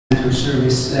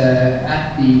service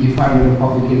at the Department of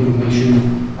Public Information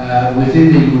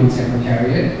within the UN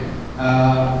Secretariat.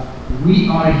 We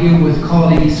are here with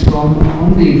colleagues from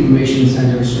the Information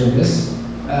Center Service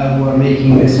who are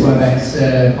making this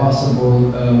WebEx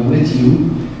possible with you.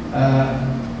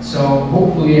 So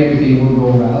hopefully everything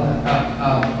will go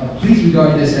well. Please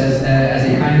regard this as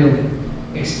a kind of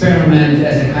experiment,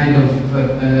 as a kind of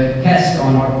test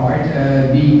on our part.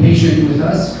 Be patient with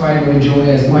us, try to enjoy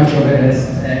as much of it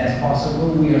as possible.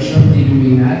 We are certainly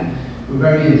doing that. We're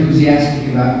very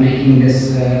enthusiastic about making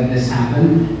this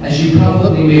happen. As you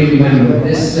probably may remember,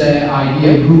 this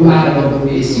idea grew out of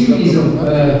a series of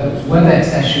WebEx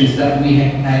sessions that we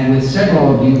had with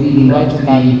several of you leading up to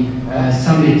the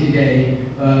summit today,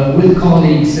 with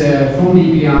colleagues from the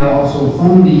EPI, also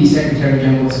from the Secretary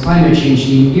General's Climate Change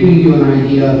team, giving you an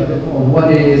idea of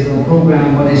what is the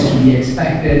program, what is to be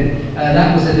expected.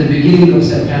 That was at the beginning of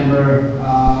September,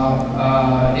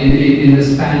 in the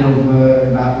span of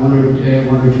about one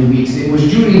or two weeks. It was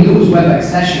during those WebEx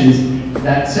sessions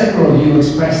that several of you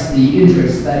expressed the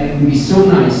interest that it would be so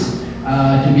nice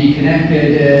to be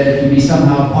connected, to be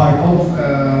somehow part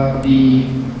of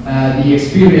the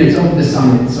experience of the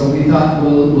summit. So we thought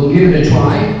we'll give it a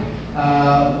try.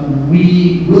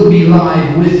 We will be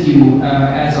live with you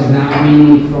as of now,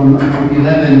 meaning from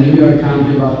 11 New York time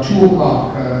to about 2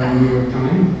 o'clock New York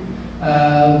time.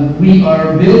 We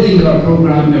are building our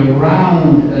program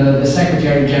around the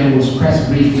Secretary General's press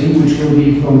briefing, which will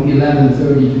be from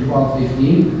 11:30 to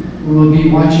 12:15. We will be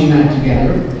watching that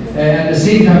together. At the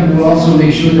same time, we will also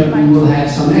make sure that we will have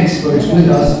some experts with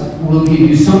us who will give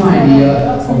you some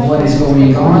idea of what is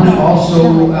going on.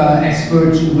 Also,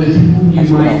 experts with whom you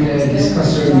might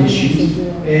discuss certain issues.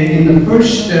 In the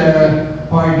first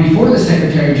part, before the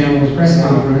Secretary General's press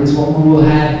conference, what we will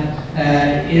have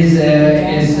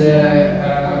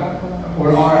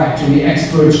or are actually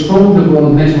experts from the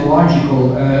World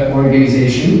Meteorological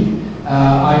Organization.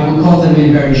 I will call them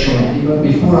in very shortly, but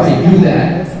before I do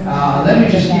that, let me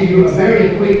just give you a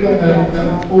very quick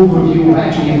overview of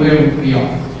actually where we are.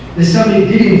 The summit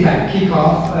did in fact kick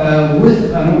off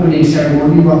with an opening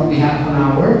ceremony, roughly half an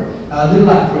hour, a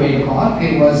little after 8 o'clock.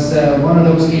 It was one of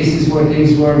those cases where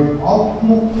things were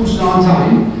almost on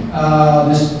time.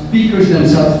 The speakers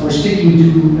themselves were sticking to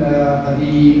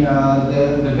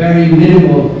the very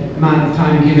minimal amount of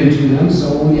time given to them,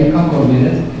 so only a couple of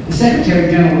minutes. The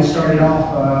Secretary General started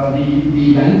off the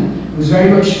event. It was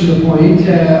very much to the point.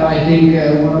 I think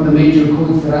one of the major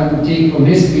quotes that I would take from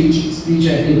his speech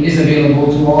I think is available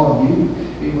to all of you.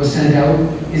 It was sent out,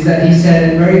 is that he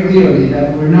said very clearly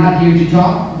that we're not here to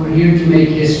talk, we're here to make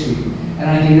history. And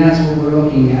I think that's what we're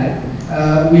looking at.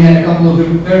 We had a couple of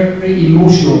very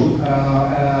emotional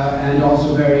and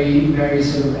also very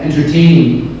sort of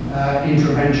entertaining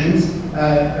interventions,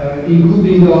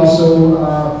 including also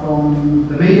from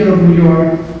the mayor of New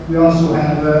York. We also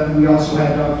have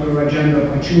Dr. Rajendra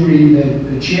Pachauri,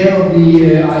 the chair of the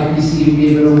IPC, who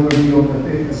gave an overview of the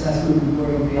fifth assessment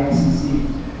report of the ICC.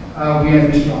 We had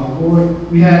Mr. Al Gore.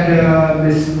 We had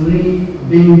Ms. Li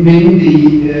Bingbing,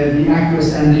 the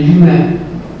actress and the UNEP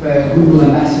Google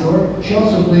ambassador. She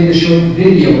also played a short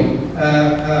video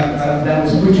that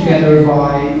was put together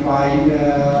by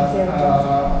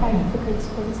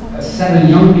 7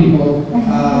 young people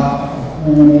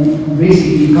who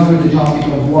basically covered the topic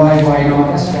of why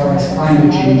not as far as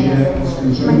climate change is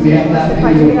concerned. We have that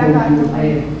video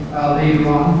later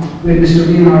on. We have Mr.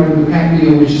 Leonardo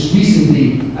DiCaprio, which is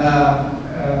recently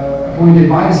appointed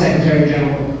by the Secretary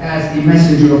General as the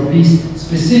messenger of peace,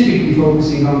 specifically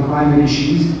focusing on climate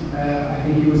issues. I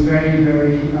think he was very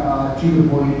to the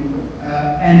point.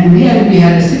 And we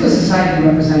had a civil society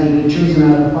representative chosen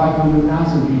out of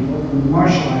 500,000 people from the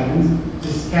Marshall Islands,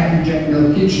 this Kathy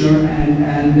Jetmill Kitchener,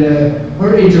 and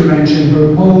her intervention,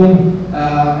 her poem,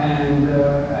 and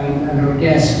her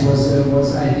guest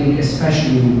was I think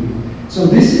especially moving. So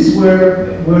this is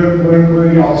where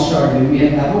it all started. We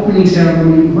had that opening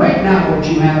ceremony. Right now, what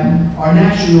you have are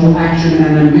national action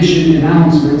and ambition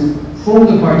announcements from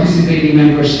the participating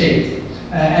member states.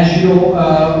 As you know,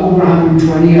 over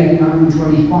 120, I think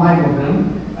 125 of them,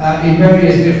 in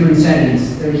various different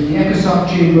settings. There's the ECOSOC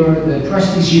chamber, the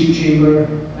trusteeship chamber,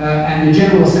 and the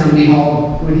General Assembly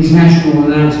Hall, where these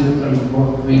national announcements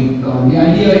are being done. The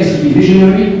idea is to be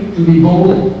visionary, to be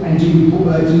bold, and to be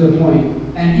to the point.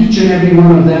 And each and every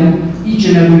one of them, each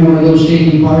and every one of those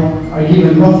taking part, are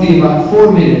given roughly about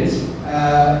 4 minutes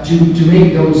to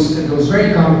make those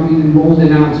very concrete and bold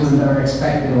announcements that are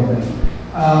expected of them.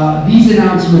 These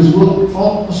announcements will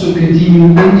also continue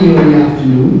in the early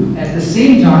afternoon. At the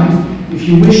same time, if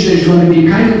you wish, there's going to be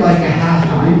kind of like a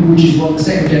halftime, which is what the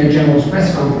Secretary General's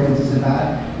press conference is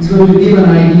about. He's going to give an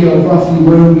idea of roughly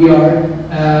where we are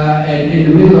in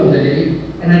the middle of the day.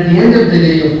 And at the end of the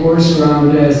day, of course,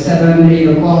 around 7, 8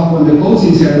 o'clock, when the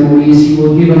closing ceremony is, he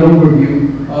will give an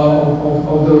overview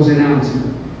of those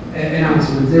announcements.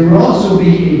 There will also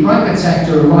be a private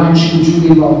sector lunch, which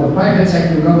will involve the private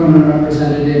sector, government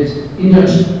representatives,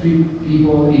 industry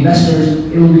people,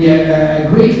 investors. It will be a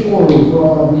great forum for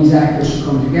all of these actors to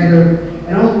come together.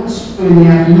 And also in the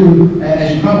afternoon,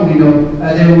 as you probably know,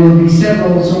 there will be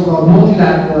several so-called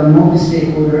multilateral and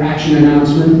multi-stakeholder action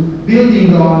announcements,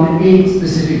 building on 8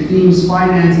 specific themes: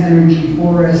 finance, energy,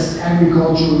 forests,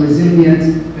 agricultural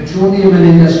resilience, petroleum and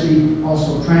industry,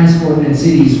 also transport and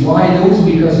cities. Why those?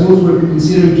 Because those were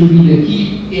considered to be the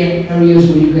key areas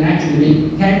where you can actually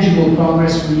make tangible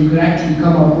progress, where you could actually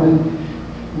come up with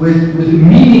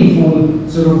meaningful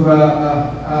sort of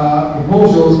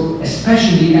proposals,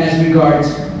 especially as regards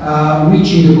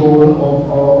reaching the goal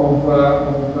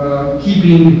of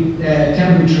keeping the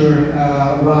temperature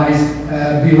rise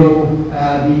below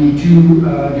the 2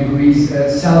 degrees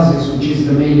Celsius, which is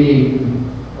the main aim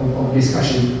of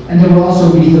discussion. And there will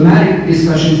also be thematic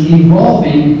discussions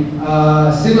involving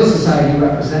civil society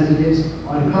representatives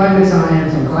on climate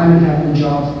science, on climate happening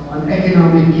jobs, on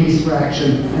economic case for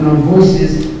action, and on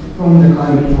voices from the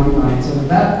climate frontline. So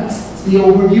that's the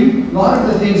overview. A lot of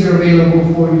the things are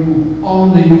available for you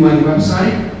on the UN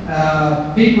website.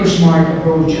 Paper smart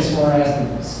approach as far as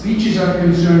the speeches are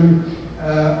concerned.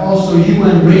 Also,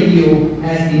 UN Radio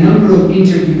has a number of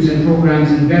interviews and programs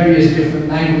in various different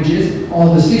languages,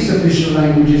 all the 6 official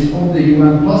languages of the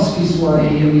UN, plus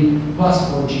Kiswahili, plus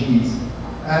Portuguese,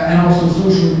 and also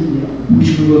social media,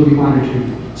 which we will be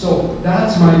monitoring. So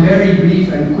that's my very brief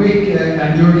and quick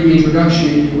and dirty introduction,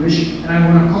 if you wish, and I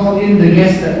want to call in the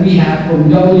guests that we have from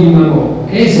WMO.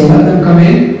 Okay, so let them come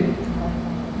in.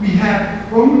 We have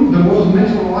from the World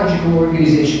Meteorological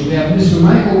Organization, we have Mr.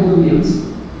 Michael Williams.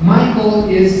 Michael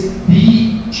is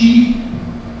the Chief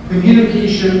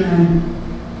Communication and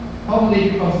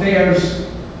Public Affairs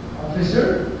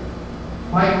Officer.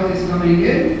 Michael is coming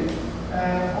in.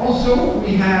 Also,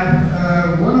 we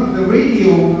have one of the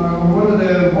radio, or one of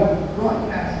the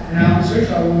broadcast announcers.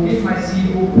 I will give my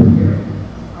seat over here.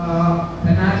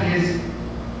 And that is,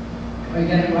 if I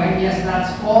get it right, yes,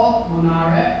 that's Paul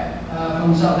Monare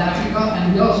from South Africa.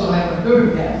 And we also have a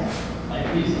third guest.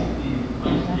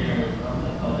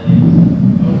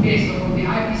 Okay, so from the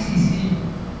IPCC,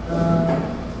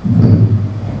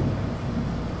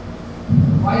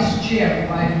 Vice Chair of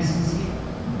IPCC,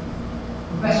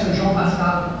 Professor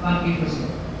Jean-Pascal van Ypersele.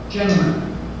 Gentlemen,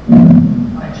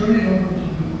 I turn it over to you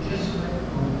just so that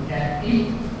you get 8,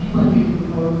 you want me to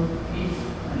go 8,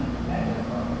 and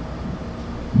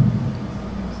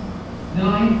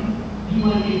 9,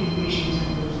 D1 incubation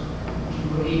centers which we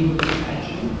were able to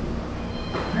imagine.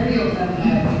 Many of them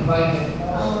have invited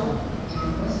also to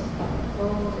join us. So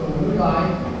we're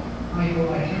live. Michael,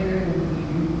 I turn it over to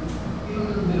you. Give a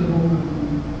little bit of overview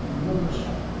from your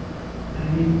perspective. And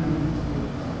maybe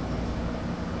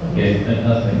Okay,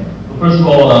 fantastic. Well, first of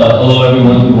all, hello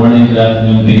everyone, good morning, good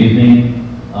afternoon, good evening.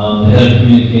 The Head of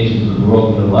Communications with the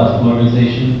World Meteorological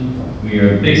Organization. We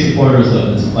are big supporters of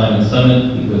this climate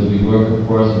summit because we work, of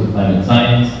course, with climate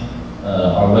science.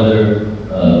 Our weather,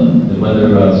 the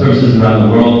weather services around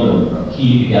the world are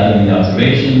key to gathering the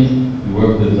observations. We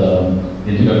work with the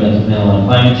Intergovernmental Panel on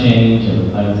Climate Change and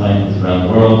with climate scientists around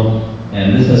the world.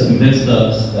 And this has convinced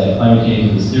us that climate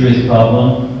change is a serious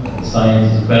problem. The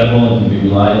science is credible and can be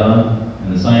relied on,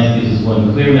 and the science gives us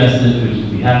one clear message, which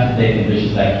is we have to take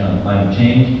ambitious action on climate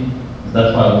change. So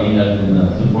that's why we have been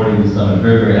supporting the summit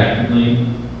very, very actively.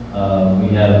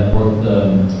 We have worked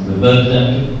with weather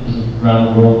centers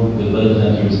around the world. The weather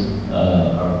centers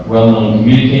are well-known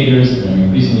communicators and are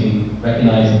increasingly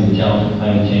recognizing the challenge of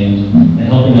climate change and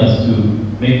helping us to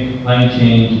make climate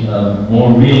change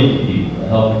more real to people, to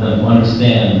help them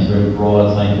understand these very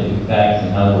broad scientific facts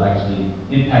and how it will actually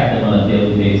impact them on a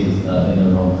daily basis in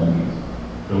their own countries.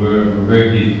 So we're very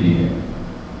pleased to be here.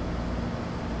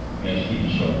 I'm going to keep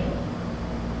it short.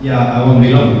 Yeah, I won't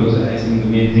be long because I think the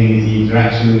main thing is the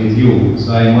interaction with you.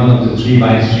 So I'm one of the 3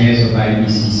 vice chairs of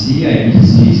IPCC.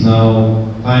 IPCC is now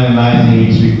finalizing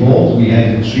its report. We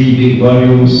had 3 big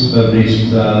volumes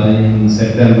published in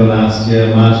September last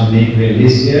year, March and April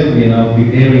this year. We are now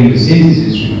preparing the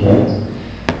synthesis report.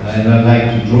 And I'd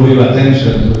like to draw your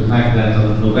attention to the fact that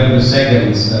on November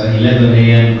 2nd, 11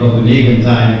 a.m. Copenhagen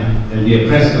time, there will be a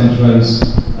press conference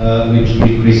which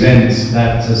represents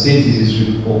that synthesis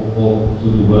report to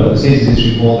the world. The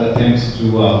synthesis report attempts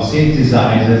to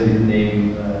synthesize, as its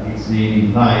name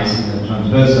implies, in a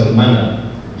transversal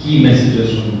manner, key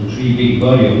messages from the 3 big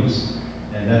volumes,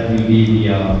 and that will be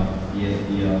the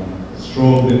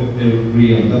strawberry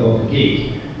on top of the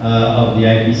cake of the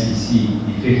IPCC,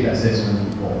 the fifth assessment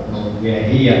report. So we are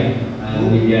here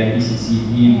with the IPCC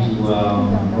team to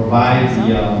provide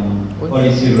the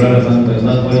policy relevant but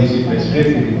not policy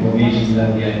prescriptive information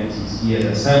that the IPCC has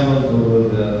assembled over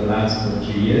the last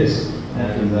 3 years,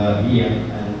 and here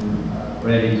and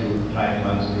ready to try to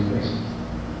answer your questions.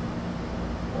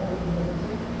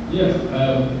 Yes,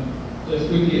 just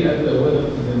quickly as the weather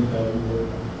president,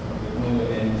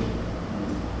 and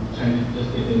trying to just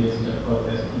get the message across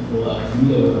as people are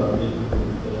familiar with our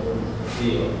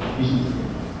scale of efficiency.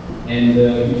 And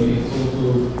it's also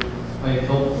quite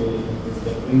helpful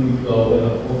when we do our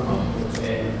weather forecast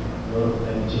and a lot of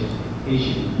climate change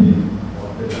implications in our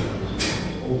presentation.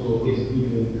 Also, it's good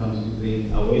when it comes to bring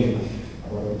awareness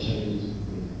about the challenges.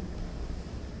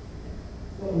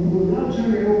 So we will now turn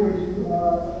it over to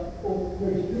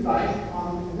you guys.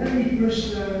 Let me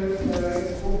first go to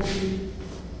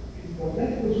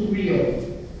let's go to Rio.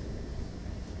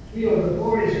 Rio, the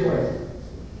floor is yours.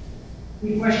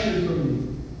 Any questions from you?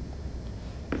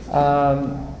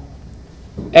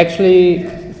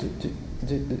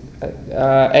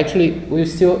 Actually, we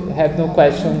still have no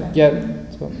question yet.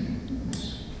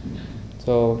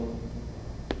 So.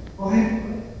 Go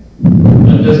ahead.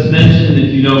 Just to mention, if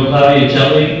you know Claudia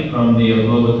Celli from the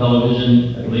Global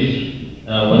Television, I believe,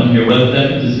 one of your web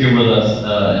veterans is here with us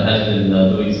and has been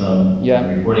doing some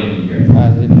reporting here.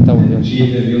 She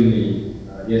interviewed me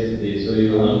yesterday, so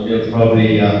you'll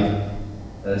probably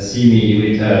see me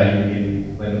with her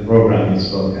when the program is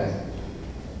broadcast.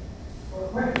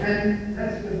 Then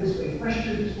let's put it this way.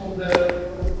 Questions from the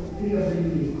video of the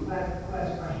UNIC. Last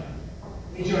question.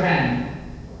 Raise your hand.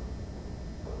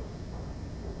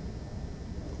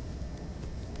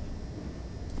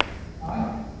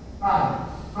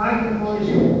 Five, the floor is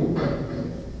yours.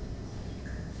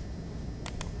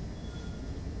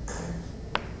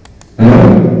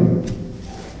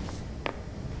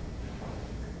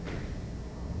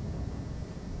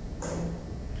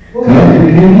 Hello, can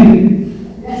you hear me?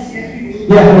 Yes, we do.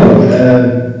 Yeah, hello.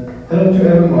 Hello to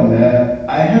everyone.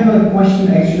 I have a question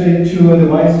actually to the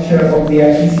Vice Chair of the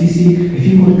IPCC. If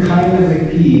you could kindly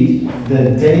repeat the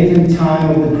date and time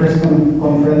of the press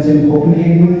conference in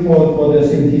Copenhagen for the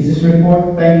synthesis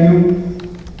report. Thank you.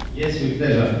 Yes, with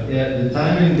pleasure. The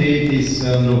time and date is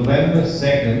November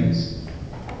 2nd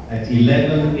at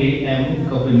 11 a.m.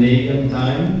 Copenhagen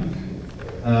time.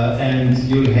 And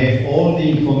you'll have all the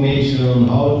information on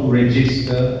how to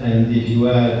register, and if you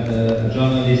are a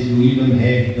journalist, you even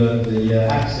have the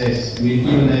access, we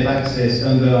even have access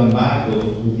under embargo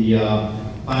to the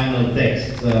final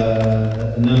text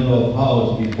a number of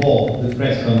hours before the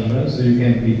press conference, so you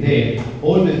can prepare.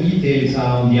 All the details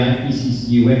are on the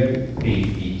IPCC web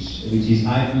page, which is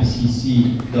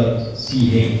ipcc.ch.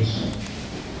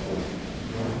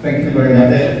 Thank you very much.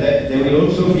 There will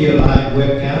also be a live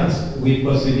webcast with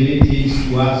possibilities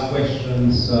to ask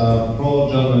questions for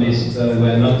journalists who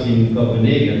are not in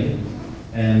Copenhagen.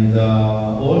 And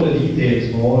all the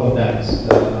details for all of that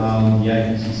are on the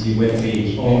IPCC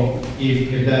webpage. Or if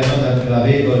they're not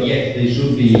available yet, they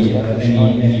should be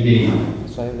any day.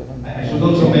 I should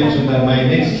also mention that my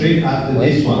next trip after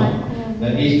this one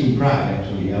is to Prague,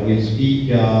 actually. I will speak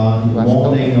in the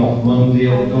morning of Monday,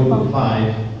 October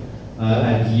 5,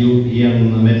 at the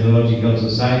European Meteorological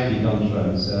Society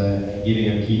conference, giving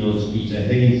a keynote speech. I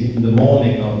think it's in the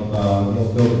morning of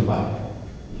October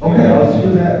 5. Okay, I'll see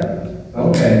you there.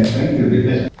 Okay, thank you.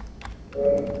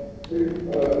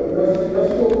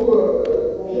 Merci beaucoup.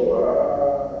 Bonjour à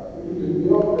l'équipe de New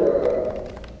York.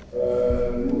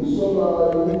 Nous sommes à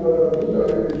l'UNIC Rio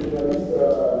avec des journalistes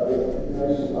internationaux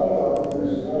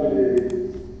et journalistes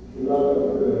de la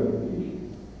République.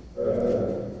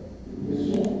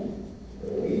 Question.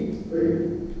 Oui.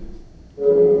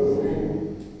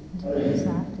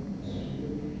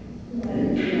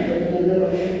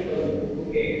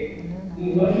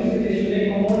 Nous allons juste se questionner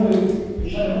comment le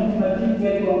changement climatique peut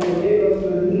être abordé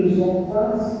lorsque nous ne sommes pas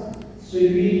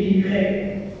celui qui crée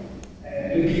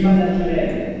le climat naturel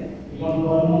et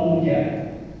l'environnement mondial.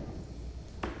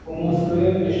 Comment est-ce que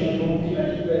le changement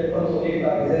climatique peut être contrôlé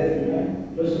par les êtres humains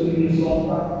lorsque nous ne sommes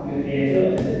pas le créateur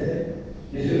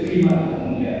de ce climat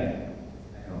mondial?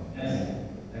 D'accord, merci.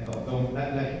 D'accord, donc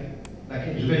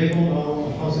je vais répondre en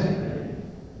français.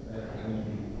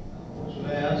 Should I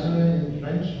answer in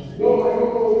French? No, I don't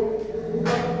know.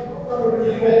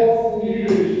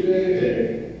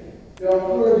 They are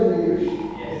fluent in English.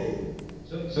 Yes.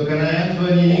 So can I answer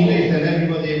in English and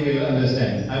everybody will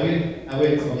understand? I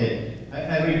will, okay. I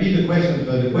repeat the question,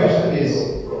 but the question is,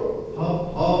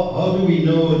 how how do we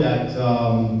know that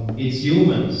it's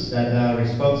humans that are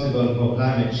responsible for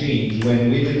climate change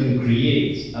when we didn't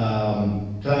create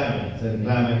climate, and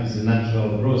climate is a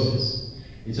natural process?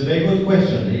 It's a very good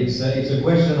question. It's a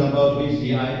question about which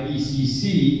the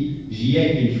IPCC,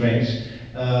 GIEC in French,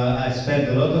 has spent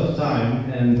a lot of time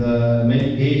and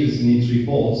many pages in its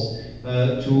reports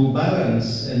to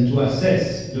balance and to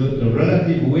assess the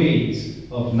relative weight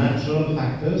of natural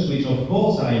factors, which of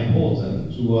course are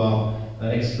important to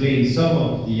explain some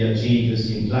of the changes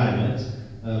in climate.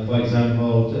 For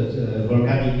example,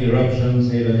 volcanic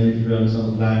eruptions have an influence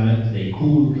on climate. They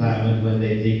cool climate when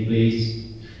they take place.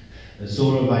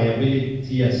 Solar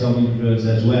viability has some influence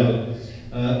as well.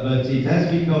 But it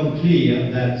has become clear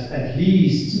that at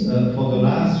least for the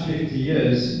last 50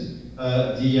 years,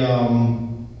 the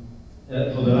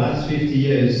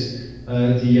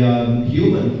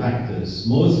human factors,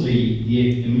 mostly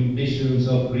the emissions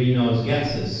of greenhouse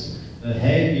gases,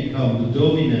 have become the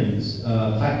dominant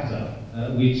factor,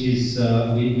 which is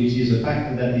a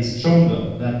factor that is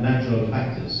stronger than natural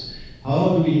factors.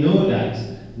 How do we know that?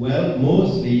 Well,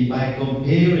 mostly by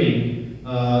comparing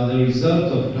the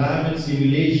result of climate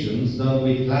simulations done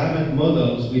with climate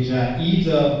models which are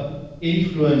either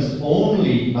influenced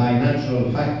only by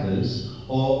natural factors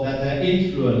or that are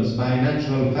influenced by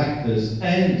natural factors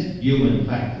and human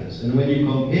factors. And when you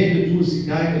compare the two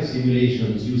kinds of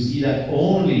simulations, you see that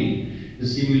only the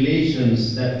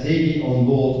simulations that take on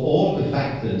board all the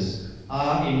factors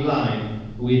are in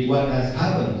line with what has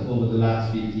happened over the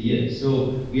last 50 years.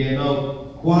 So we are now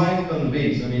quite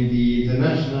convinced, I mean the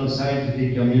international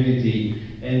scientific community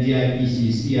and the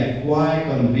IPCC are quite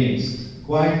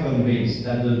convinced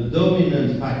that the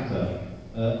dominant factor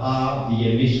are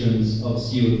the emissions of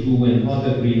CO2 and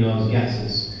other greenhouse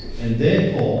gases. And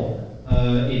therefore,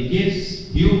 it gives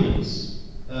humans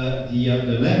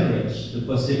the leverage, the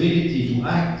possibility to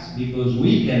act, because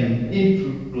we can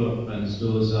influence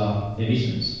those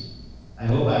emissions. I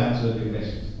hope I answered your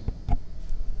question.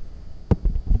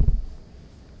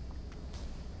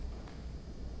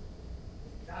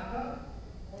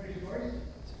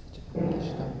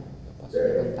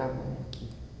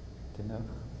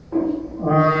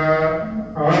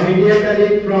 Our media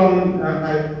colleague from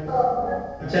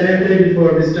Channel 3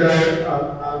 before, Mr.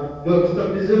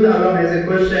 Mustafizul Alam has a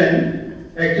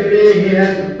question. Actually, he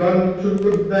has gone through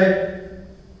the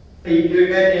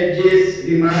UNFG's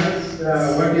remarks,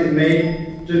 what is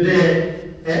made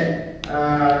today.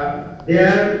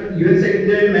 There, UN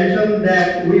Secretary mentioned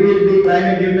that we will be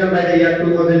climate neutral by the year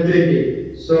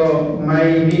 2020. So, my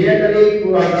media colleague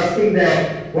was asking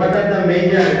that what are the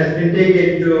measures has been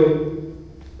taken to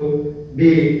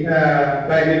be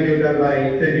climate neutral by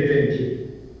 2020?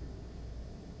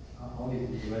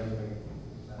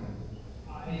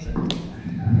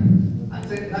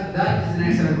 That is an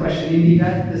excellent question. Indeed,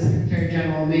 the Secretary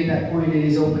General made that point in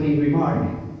his opening remark.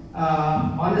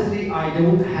 Honestly, I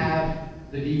don't have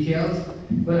the details,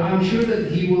 but I'm sure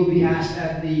that he will be asked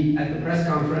at the press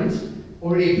conference,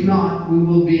 or if not, we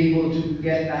will be able to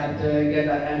get that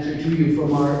answer to you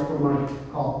from our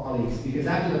colleagues. Because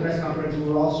after the press conference, we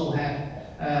will also have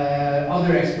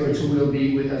other experts who will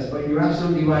be with us. But you're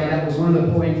absolutely right. That was one of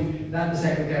the points that the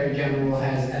Secretary General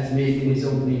has made in his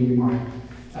opening remark.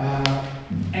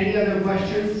 Any other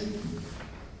questions?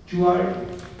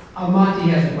 Almaty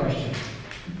has a question.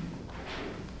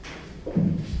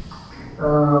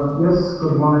 Yes,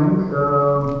 good morning.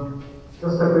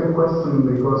 Just a quick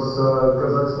question, because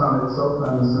Kazakhstan itself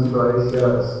and Central Asia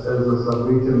as a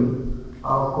sub-region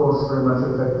are of course very much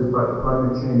affected by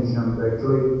climate change, and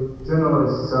actually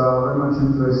journalists are very much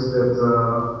interested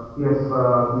if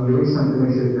the recent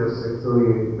initiatives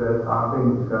actually that are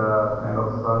being kind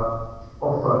of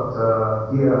offered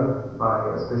here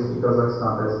by especially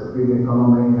Kazakhstan as the big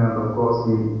economy, and of course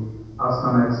the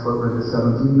Astana Expo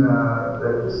 2017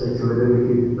 that is actually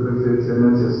dedicated to the future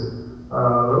energies.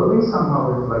 Will be somehow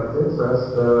reflected? That's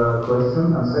the question.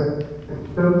 And second,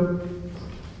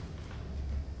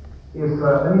 if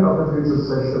any of the future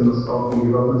sessions of the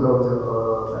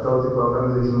meteorological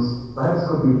organizations perhaps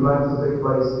could be planned to take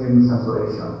place in Central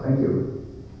Asia. Thank you.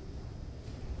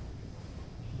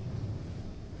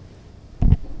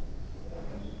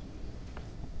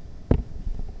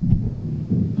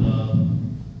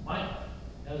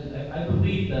 I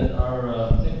believe that our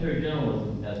Secretary General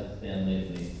has to stand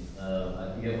lately.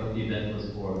 I forget what the event was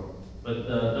for. But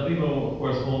WMO, of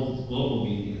course, holds its global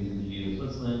meetings in Geneva,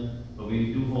 Switzerland, but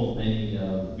we do hold many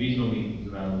regional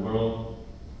meetings around the world.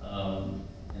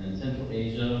 And in Central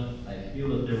Asia, I feel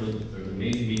that there was a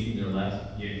major meeting there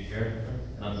last year,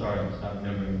 and I'm sorry, I'm just not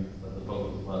remembering what the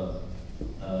focus was.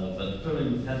 But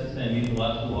clearly, Kazakhstan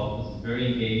Meteorological Office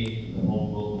very engaged in the whole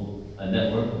global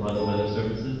network of other weather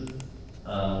services,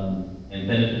 and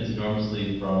benefits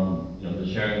enormously from the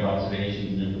sharing of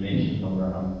observations and information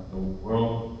around the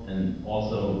world, and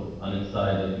also on its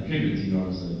side it contributes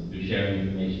enormously to sharing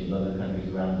information with other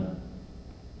countries around it.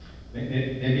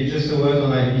 Maybe just a word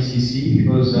on IPCC,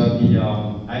 because the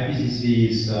IPCC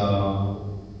is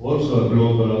also a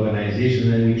global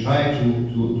organization, and we try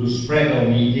to spread our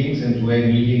meetings and to have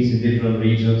meetings in different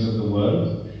regions of the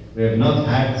world. We have not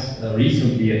had,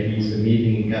 recently at least, a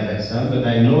meeting in Kazakhstan, but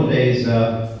I know there is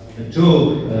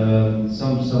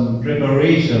some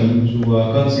preparation to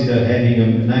consider having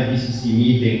an IPCC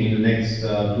meeting in the next 2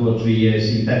 or 3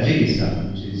 years in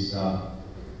Tajikistan, which is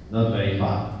not very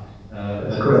far.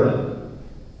 That's correct.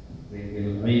 I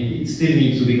mean, it still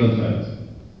needs to be confirmed.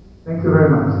 Thank you very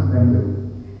much. Thank you.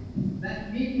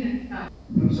 That meeting,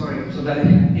 I'm sorry, so that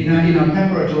in our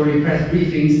preparatory press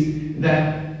briefings,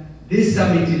 that this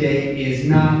summit today is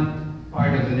not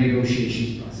part of the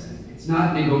negotiations process. It's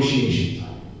not negotiation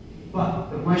time. But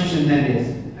the question then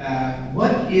is,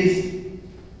 what is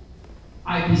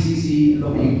IPCC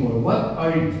looking for? What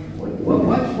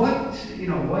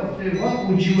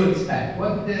would you expect?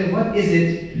 What is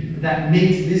it that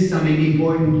makes this summit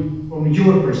important from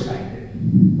your perspective?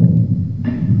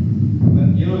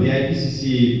 Well, the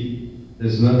IPCC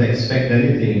does not expect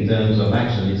anything in terms of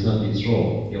action. It's not its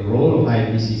role. The role of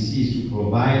IPCC is to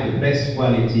provide the best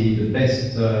quality,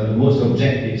 the most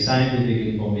objective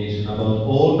scientific information about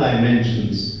all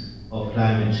dimensions of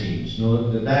climate change.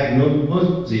 The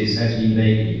diagnosis has been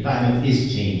made. Climate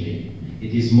is changing.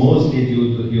 It is mostly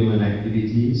due to human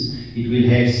activities. It will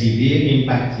have severe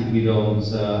impact if we don't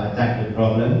attack the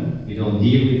problem, we don't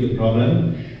deal with the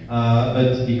problem.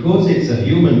 But because it's a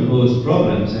human-caused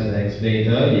problem, as I explained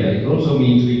earlier, it also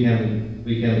means we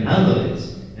can handle it.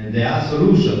 And there are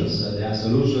solutions. There are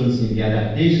solutions in the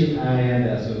adaptation area,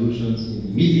 there are solutions in the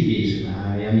mitigation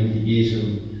area,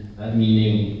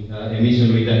 meaning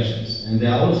emission reductions. And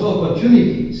there are also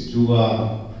opportunities to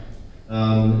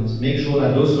make sure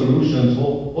that those solutions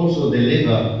also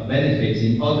deliver benefits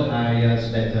in other areas,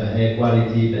 better air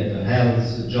quality, better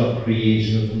health, job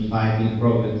creation, fighting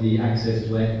poverty, access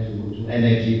to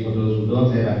energy for those who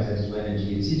don't have access to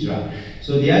energy, etc.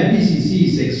 So the IPCC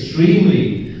is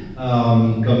extremely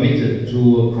committed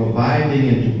to providing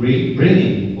and to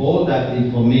bringing all that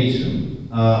information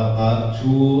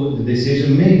to the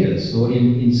decision makers. So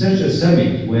in such a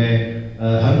summit where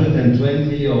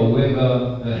 120 or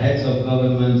whoever heads of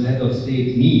government, head of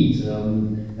state meet,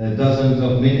 dozens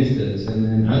of ministers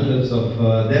and hundreds of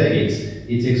delegates,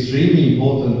 it's extremely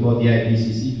important for the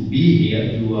IPCC to be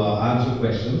here to answer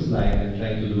questions like I'm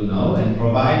trying to do now and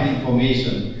provide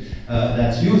information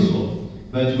that's useful.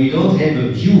 But we don't have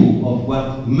a view of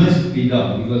what must be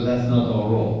done, because that's not our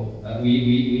role.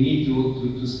 We need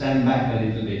to stand back a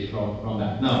little bit from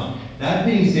that. Now, that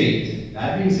being said,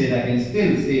 I can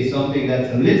still say something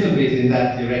that's a little bit in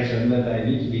that direction, but I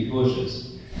need to be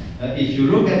cautious. If you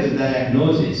look at the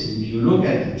diagnosis, if you look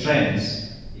at the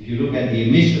trends, if you look at the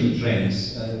emission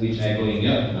trends, which are going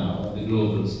up now at the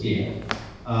global scale,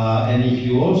 and if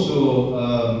you also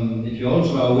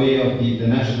are aware of the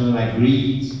international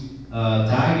agreed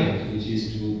target, which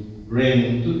is to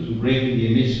bring the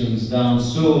emissions down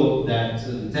so that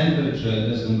the temperature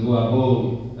doesn't go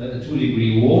above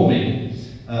 2-degree warming,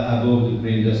 above the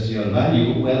pre-industrial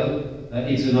value, well,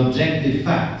 it's an objective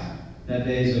fact that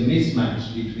there is a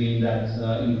mismatch between that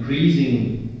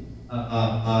increasing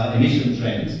emission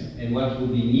trends and what will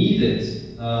be needed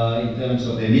in terms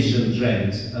of emission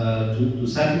trends to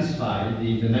satisfy the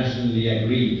internationally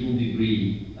agreed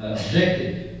 2-degree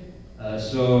objective.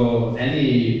 So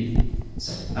any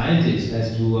scientist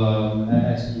has to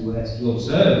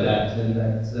observe that, and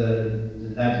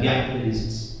that gap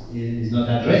is not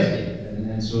addressed yet.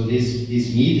 And so this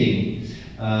meeting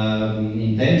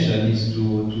intention is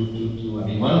I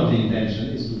mean, one of the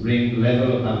intentions is to bring the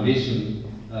level of ambition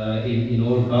in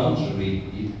all countries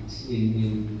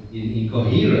in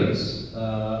coherence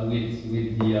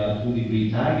with the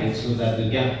 2-degree target, so that the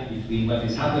gap between what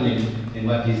is happening and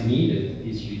what is needed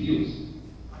is reduced.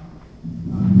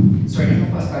 Sorry,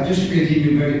 Jean-Pascal, just to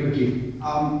continue very quickly.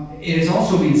 It has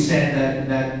also been said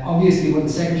that obviously what the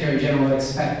Secretary General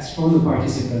expects from the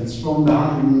participants, from the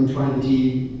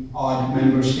 120 odd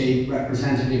member state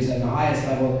representatives at the highest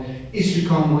level, is to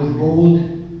come with bold,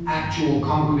 actual,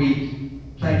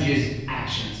 concrete pledges,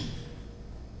 actions.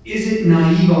 Is it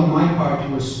naive on my part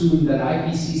to assume that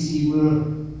IPCC will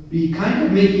be kind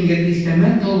of making at least a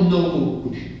mental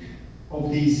note of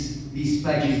these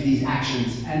pledges, these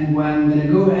actions, and when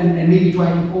and maybe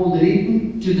try to fold it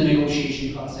into the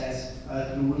negotiation process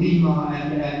through Lima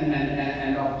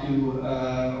and up to,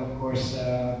 of course,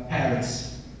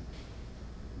 Paris.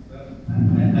 I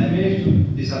may have to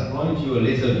disappoint you a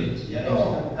little bit. Yeah?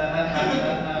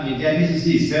 I mean, the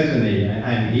IPCC is certainly,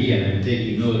 I'm here and I'm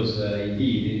taking notes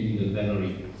indeed in the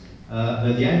plenary.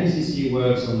 But the IPCC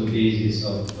works on the basis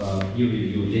of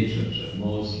peer-reviewed literature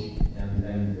mostly,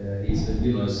 and it's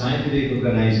a scientific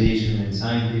organization, and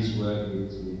scientists work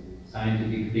with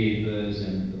scientific papers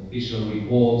and official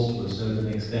reports to a certain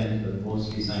extent, but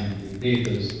mostly scientific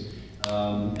papers.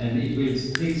 And it will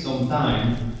take some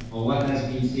time for what has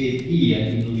been said here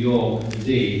in New York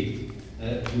today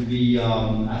to be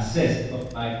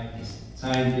assessed by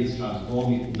scientists,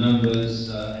 transform it to numbers,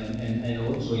 and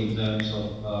also in terms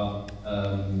of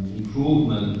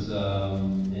improvement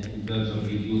in terms of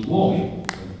reduced warming.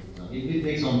 It will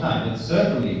take some time, but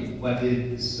certainly what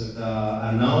is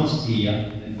announced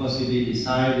here and possibly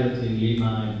decided in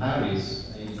Lima and Paris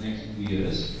in the next 2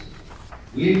 years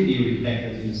will be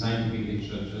reflected in the scientific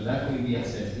literature. That will be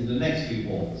assessed in the next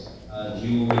reports,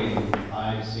 due in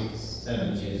 5, 6,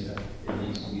 7 years that it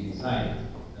needs to be decided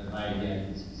by the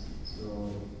IPCC.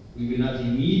 So we will not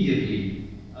immediately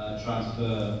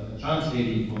translate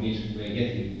the information we are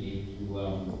getting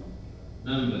into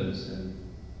numbers and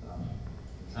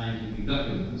scientific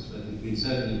documents, but it will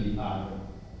certainly be part of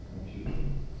the future.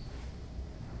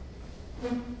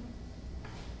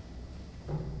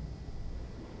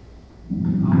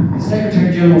 The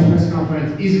Secretary General's press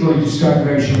conference is going to start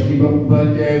very shortly,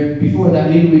 but before that,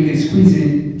 maybe we can squeeze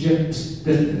in just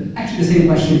actually the same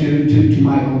question to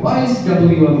Michael. Why is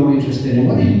WMO interested, and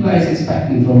what are you guys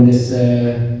expecting from this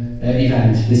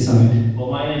event, this summit?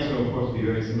 Well, my answer, of course, will be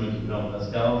very similar to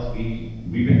Jean-Pascal's. We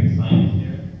bring the science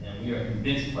here, and we are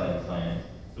convinced by the science.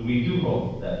 So we do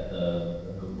hope that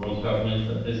the world governments,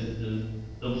 the businesses,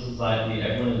 civil society,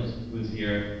 everyone who is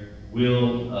here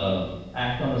will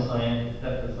act on the science,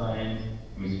 accept the science,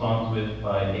 and respond to it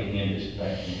by taking ambitious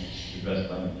action to address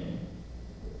climate change.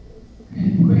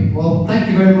 Great. Well, thank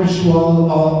you very much to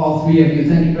all three of you.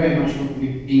 Thank you very much for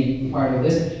being part of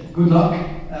this. Good luck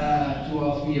to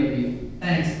all three of you.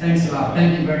 Thanks a lot.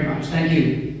 Thank you very much. Thank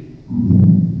you.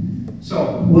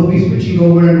 So, we'll be switching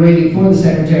over and waiting for the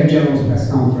Secretary General's press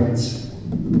conference.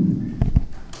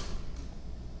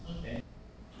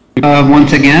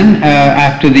 Once again,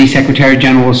 after the Secretary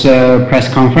General's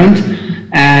press conference,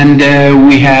 and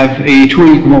we have a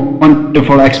truly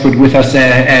wonderful expert with us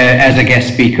as a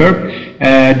guest speaker,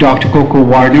 Dr. Koko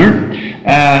Warner.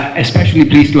 Especially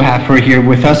pleased to have her here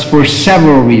with us for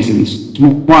several reasons.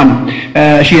 One,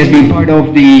 she has been part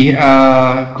of the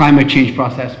climate change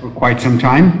process for quite some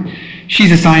time.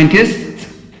 She's a scientist,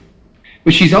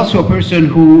 but she's also a person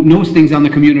who knows things on the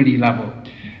community level.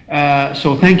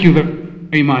 So thank you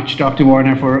very much, Dr.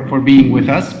 Warner, for being with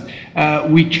us.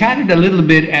 We chatted a little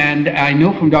bit, and I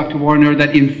know from Dr. Warner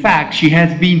that in fact she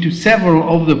has been to several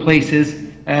of the places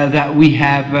that we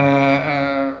have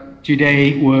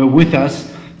today with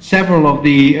us, several of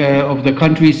the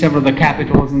countries, several of the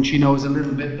capitals, and she knows a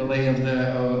little bit the lay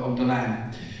of the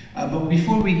land. But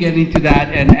before we get into that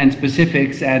and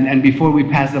specifics, and before we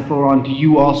pass the floor on to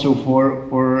you also for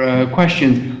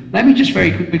questions, let me just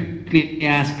very quickly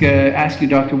ask you,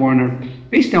 Dr. Warner,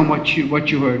 based on what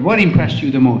you heard, what impressed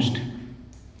you the most?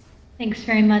 Thanks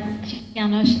very much,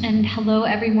 Janos, and hello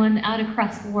everyone out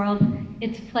across the world.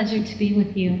 It's a pleasure to be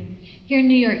with you. Here in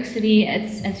New York City,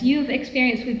 as you've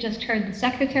experienced, we've just heard the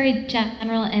Secretary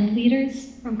General and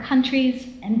leaders from countries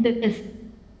and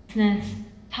business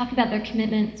talk about their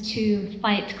commitment to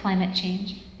fight climate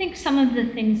change. I think some of the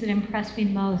things that impressed me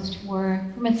most were,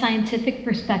 from a scientific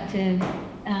perspective,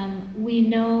 we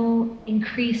know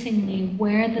increasingly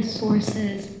where the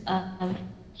sources of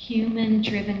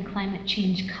human-driven climate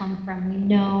change come from. We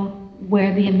know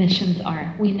where the emissions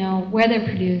are. We know where they're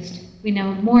produced. We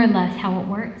know more or less how it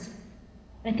works.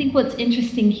 I think what's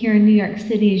interesting here in New York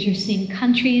City is you're seeing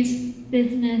countries,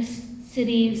 business,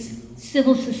 cities,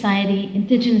 civil society,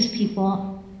 indigenous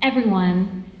people,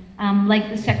 everyone, like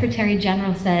the Secretary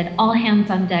General said, all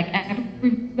hands on deck,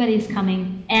 everybody's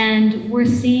coming, and we're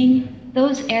seeing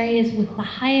those areas with the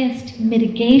highest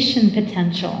mitigation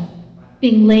potential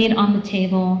being laid on the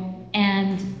table,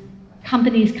 and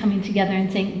companies coming together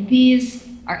and saying, these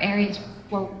are areas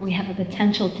where we have a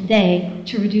potential today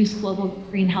to reduce global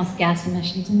greenhouse gas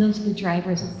emissions, and those are the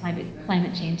drivers of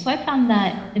climate change. So I found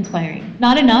that inspiring.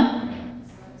 Not enough,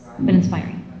 but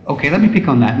inspiring. Okay, let me pick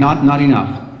on that. Not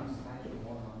enough.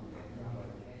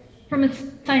 From a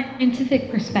scientific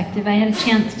perspective, I had a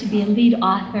chance to be a lead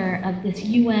author of this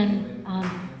UN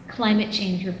climate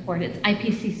change report. It's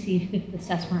IPCC Fifth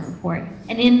Assessment Report.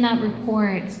 And in that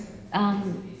report,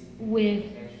 with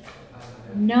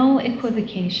no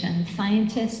equivocation,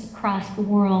 scientists across the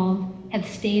world have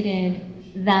stated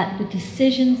that the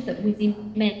decisions that we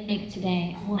make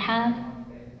today will have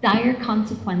dire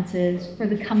consequences for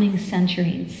the coming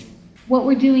centuries. What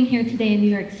we're doing here today in New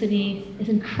York City is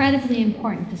incredibly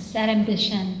important to set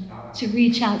ambition, to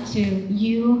reach out to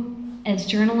you as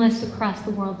journalists across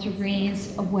the world, to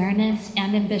raise awareness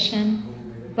and ambition.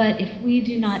 But if we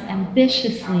do not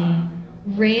ambitiously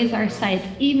raise our sights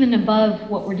even above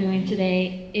what we're doing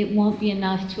today, it won't be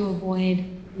enough to avoid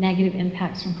negative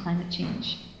impacts from climate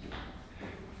change.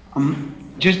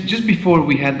 Just before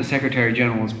we had the Secretary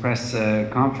General's press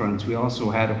conference, we also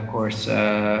had, of course,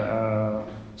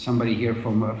 somebody here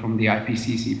from the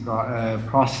IPCC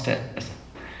process.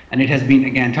 And it has been,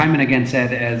 again, time and again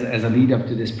said as a lead up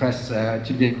to this press,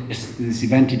 to this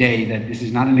event today, that this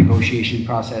is not a negotiation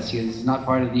process here. This is not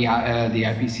part of the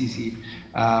IPCC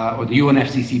or the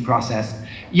UNFCCC process.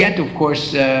 Yet, of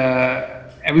course,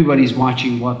 everybody's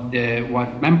watching what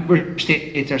member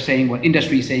states are saying, what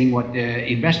industry is saying, what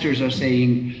investors are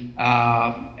saying.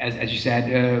 As you said,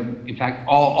 in fact,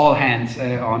 all hands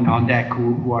on deck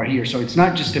who are here. So it's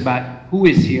not just about who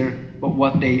is here, but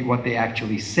what they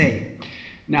actually say.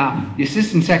 Now, the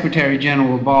Assistant Secretary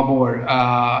General, Bob Orr,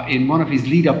 in one of his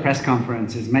lead-up press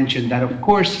conferences mentioned that, of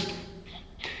course,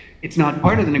 it's not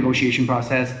part of the negotiation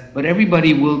process, but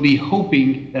everybody will be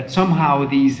hoping that somehow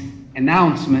these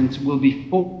announcements will be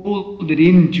folded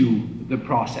into the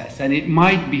process. And it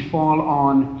might befall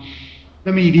on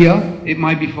the media, it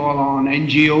might befall on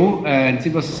NGO and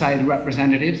civil society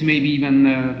representatives, maybe even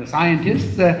the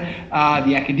scientists, the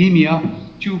academia,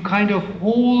 to kind of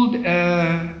hold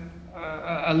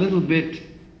a little bit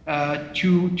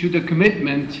to the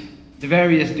commitment, the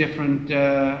various different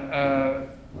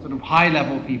sort of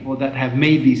high-level people that have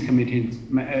made these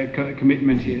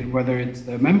commitments here, whether it's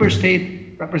the member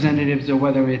state representatives or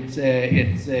whether it's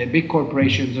big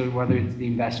corporations or whether it's the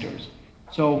investors.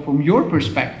 So from your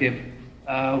perspective,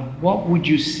 what would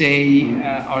you say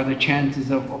are the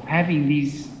chances of having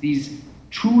these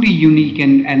truly unique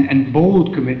and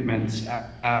bold commitments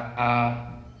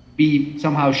be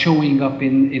somehow showing up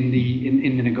in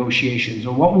the negotiations,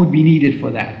 or what would be needed for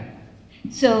that?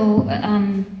 So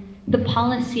the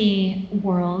policy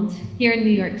world here in New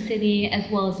York City, as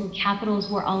well as in capitals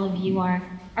where all of you are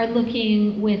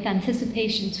looking with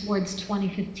anticipation towards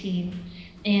 2015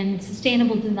 in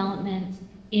sustainable development,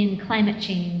 in climate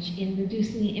change, in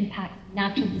reducing the impact of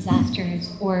natural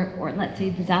disasters, or let's say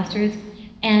disasters,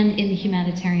 and in the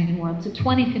humanitarian world. So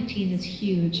 2015 is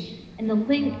huge. And the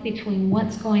link between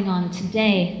what's going on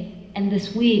today and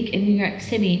this week in New York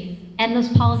City and those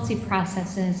policy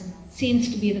processes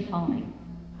seems to be the following.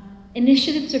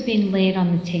 Initiatives are being laid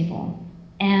on the table,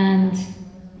 and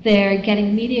they're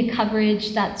getting media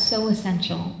coverage that's so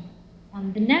essential.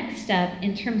 The next step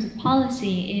in terms of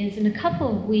policy is in a couple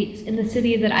of weeks in the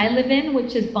city that I live in,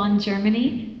 which is Bonn,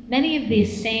 Germany, many of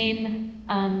these same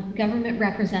government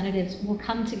representatives will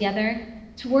come together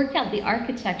to work out the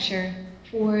architecture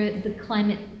for the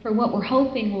climate, for what we're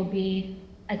hoping will be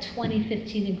a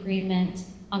 2015 agreement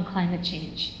on climate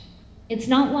change. It's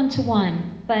not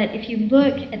one-to-one, but if you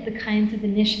look at the kinds of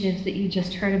initiatives that you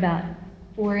just heard about,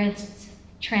 forests,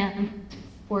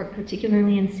 transport,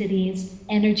 particularly in cities,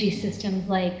 energy systems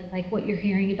like what you're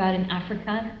hearing about in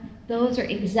Africa, those are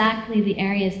exactly the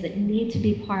areas that need to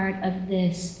be part of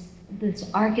this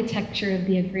architecture of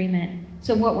the agreement.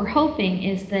 So what we're hoping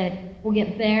is that we'll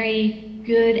get very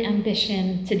good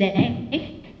ambition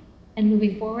today and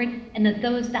moving forward, and that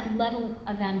that level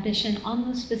of ambition on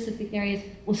those specific areas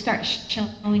will start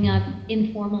showing up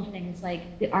in formal things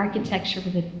like the architecture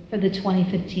for the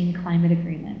 2015 climate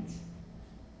agreement.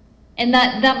 And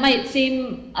that might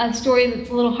seem a story that's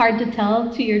a little hard to tell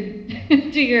to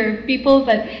your people,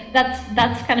 but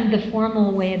that's kind of the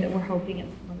formal way that we're hoping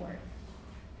it's going to work.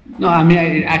 No, I mean,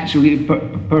 it actually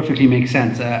perfectly makes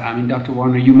sense. I mean, Dr.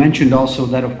 Warner, you mentioned also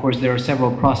that, of course, there are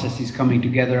several processes coming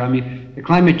together. I mean, the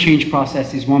climate change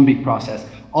process is one big process.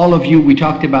 All of you, we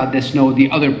talked about this, know the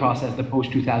other process, the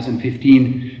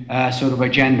post-2015 sort of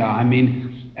agenda. I mean,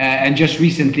 and just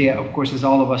recently, of course, as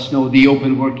all of us know, the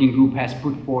Open Working Group has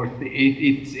put forth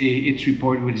its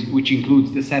report, which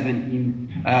includes the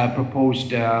 17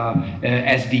 proposed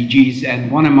SDGs,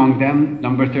 and one among them,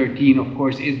 number 13, of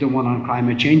course, is the one on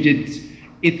climate change.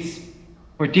 It's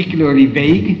particularly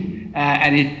vague,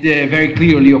 and it very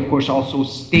clearly, of course, also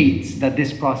states that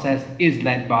this process is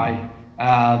led by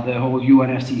the whole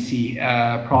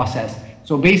UNFCCC process.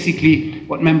 So basically,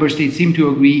 what member states seem to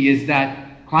agree is that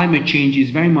climate change is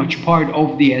very much part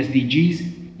of the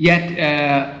SDGs, Yet,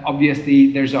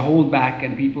 obviously, there's a holdback,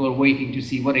 and people are waiting to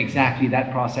see what exactly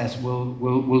that process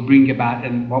will bring about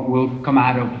and what will come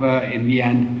out of, in the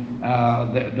end,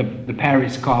 the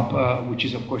Paris COP, which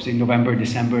is, of course, in November,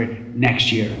 December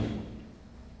next year.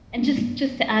 And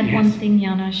just to add one thing,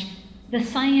 János, the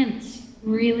science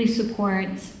really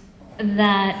supports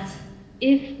that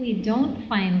if we don't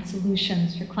find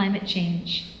solutions for climate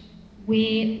change,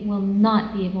 we will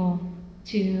not be able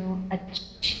to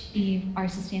achieve our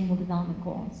sustainable development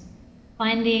goals.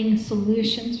 Finding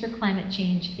solutions for climate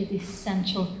change is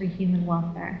essential for human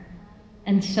welfare.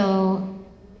 And so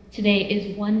today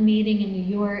is one meeting in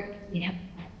New York. We have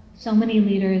so many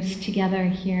leaders together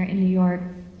here in New York,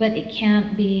 but it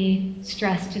can't be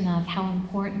stressed enough how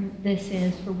important this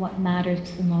is for what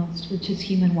matters the most, which is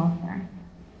human welfare.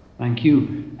 Thank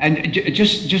you. And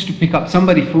just to pick up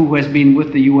somebody who has been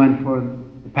with the UN for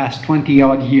the past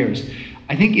 20-odd years,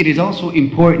 I think it is also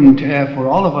important for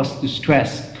all of us to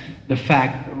stress the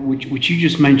fact, which you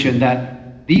just mentioned,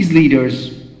 that these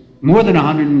leaders, more than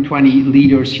 120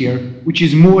 leaders here, which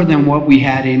is more than what we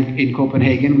had in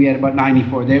Copenhagen. We had about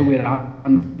 94 there, we had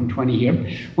 120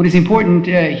 here. What is important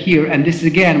here, and this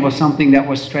again was something that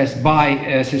was stressed by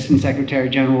Assistant Secretary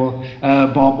General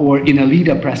Bob Orr in a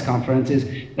LIDA press conference, is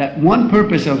that one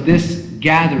purpose of this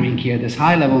gathering here, this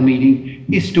high-level meeting,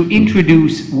 is to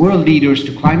introduce world leaders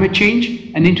to climate change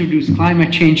and introduce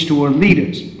climate change to world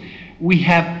leaders. We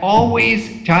have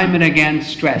always, time and again,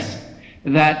 stressed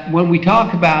that when we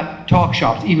talk about talk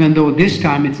shops, even though this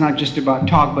time it's not just about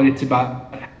talk, but it's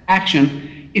about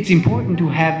action, it's important to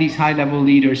have these high-level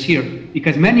leaders here,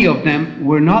 because many of them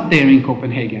were not there in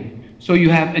Copenhagen. So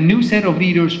you have a new set of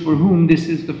leaders for whom this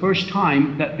is the first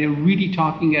time that they're really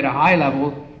talking at a high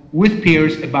level with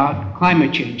peers about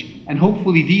climate change. And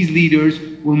hopefully these leaders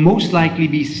will most likely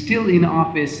be still in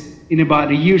office in about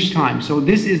a year's time. So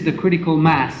this is the critical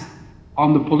mass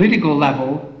on the political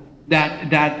level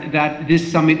that this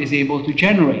summit is able to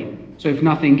generate. So if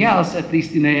nothing else, at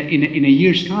least in a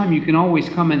year's time, you can always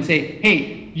come and say,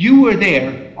 hey, you were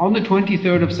there on the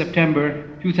 23rd of September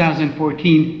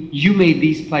 2014, you made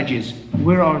these pledges,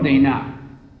 where are they now?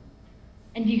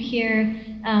 And you hear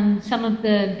some of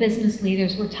the business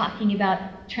leaders were talking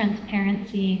about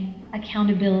transparency,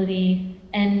 accountability,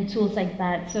 and tools like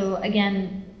that. So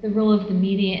again, the role of the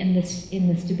media in this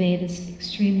debate is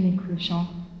extremely crucial.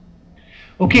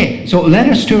 Okay, so let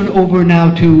us turn over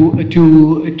now to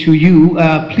you.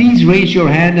 Please raise your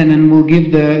hand, and then we'll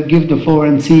give the floor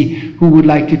and see who would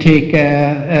like to take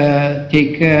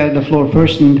the floor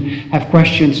first and have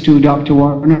questions to Dr.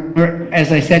 Warner.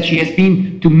 As I said, she has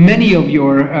been to many of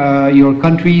your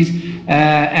countries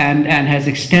and has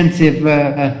extensive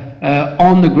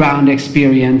on-the-ground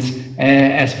experience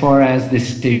as far as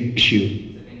this issue.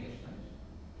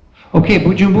 Okay,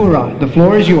 Bujumbura, the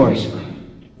floor is yours.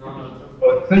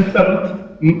 Thanks a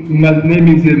lot. My name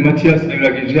is Matthias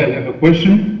Lagege. I have a question.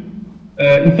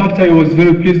 In fact, I was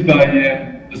very pleased by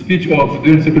the speech of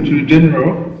the Secretary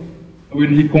General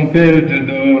when he compared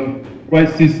the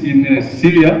crisis in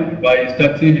Syria by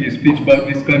starting his speech about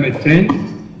this climate change.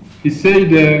 He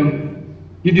said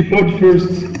he deplored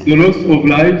first the loss of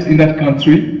lives in that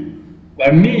country.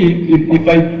 By me, if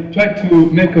I try to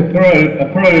make a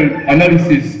parallel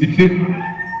analysis between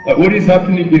what is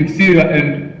happening in Syria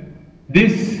and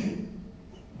these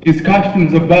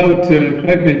discussions about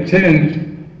climate change,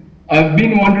 I've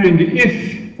been wondering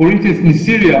if, for instance, in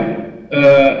Syria,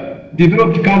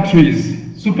 developed countries,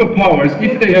 superpowers,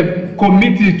 if they have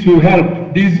committed to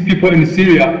help these people in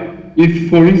Syria, if,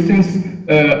 for instance,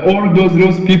 all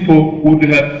those people would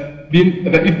have been,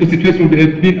 if the situation would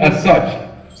have been as such.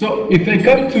 So if I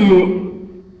come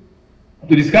to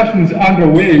the discussions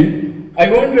underway, I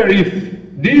wonder if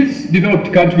these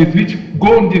developed countries which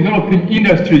go on developing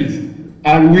industries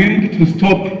are willing to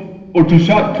stop or to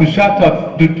shut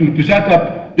up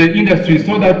the industry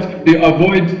so that they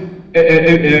avoid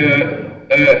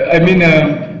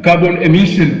carbon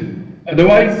emission.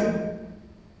 Otherwise,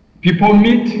 people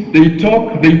meet, they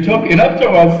talk, and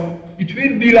afterwards it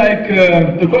will be like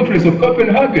the conference of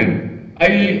Copenhagen.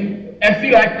 I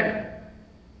feel like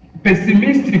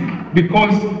pessimistic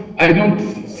because I don't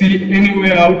see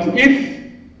anywhere out if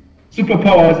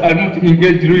superpowers are not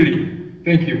engaged really.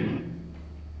 Thank you.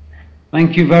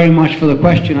 Thank you very much for the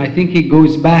question. I think it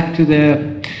goes back to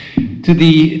the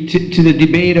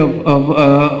debate of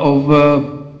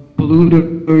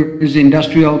polluters,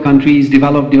 industrial countries,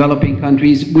 developing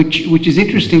countries, which is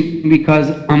interesting because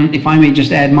if I may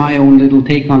just add my own little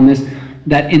take on this,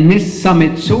 that in this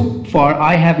summit so far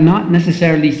I have not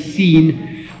necessarily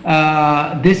seen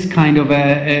this kind of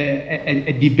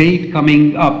a debate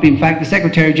coming up. In fact, the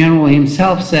Secretary General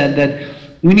himself said that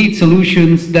we need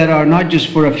solutions that are not just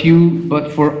for a few,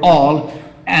 but for all,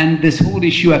 and this whole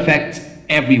issue affects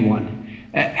everyone.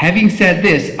 Having said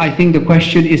this, I think the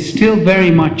question is still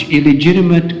very much a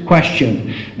legitimate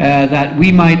question, that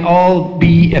we might all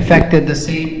be affected the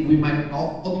same, we might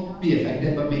all be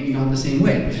affected, but maybe not the same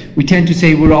way. We tend to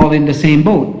say we're all in the same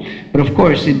boat, but of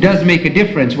course it does make a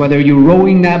difference whether you're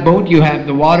rowing that boat, you have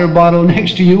the water bottle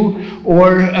next to you,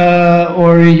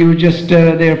 or you're just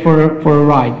there for a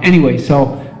ride. Anyway,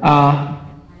 so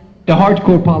the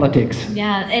hardcore politics.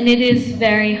 Yeah, and it is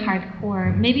very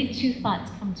hardcore. Maybe two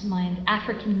thoughts come to mind.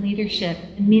 African leadership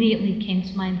immediately came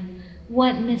to mind.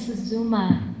 What Mrs.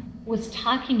 Zuma was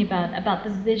talking about the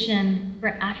vision for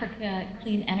Africa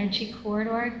Clean Energy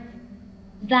Corridor,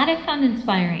 that I found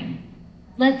inspiring.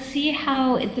 Let's see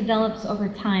how it develops over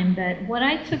time. But what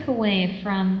I took away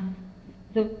from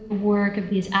the work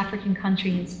of these African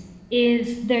countries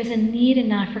is there's a need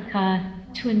in Africa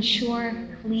to ensure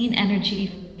clean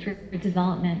energy for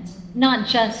development, not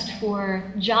just for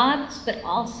jobs, but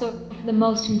also for the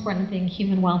most important thing,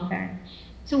 human welfare.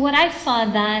 So what I saw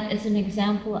that as an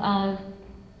example of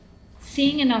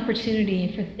seeing an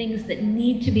opportunity for things that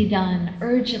need to be done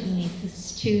urgently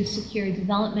to secure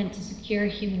development, to secure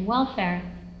human welfare,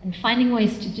 and finding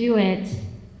ways to do it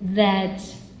that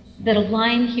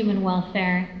align human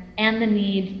welfare and the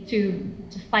need to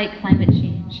fight climate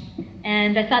change.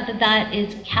 And I thought that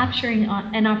is capturing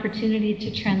an opportunity to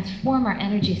transform our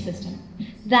energy system.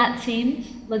 That seemed,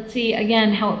 let's see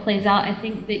again how it plays out. I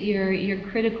think that your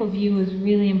critical view is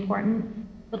really important,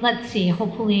 but let's see,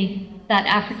 hopefully that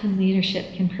African leadership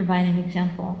can provide an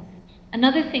example.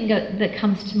 Another thing that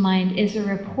comes to mind is a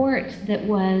report that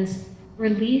was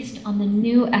released on the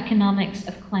new economics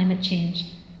of climate change.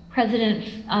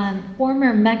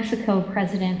 Former Mexico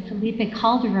President Felipe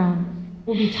Calderón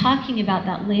will be talking about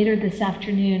that later this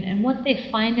afternoon, and what they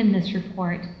find in this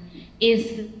report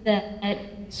is that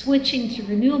switching to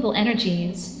renewable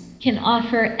energies can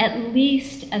offer at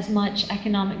least as much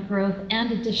economic growth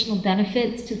and additional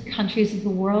benefits to the countries of the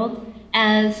world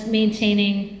as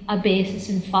maintaining a basis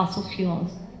in fossil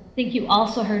fuels. I think you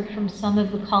also heard from some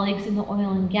of the colleagues in the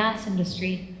oil and gas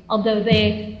industry, although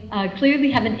they clearly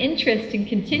have an interest in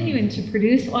continuing to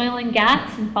produce oil and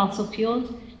gas and fossil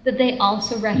fuels, that they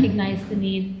also recognize the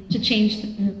need to change the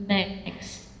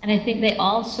mix. And I think they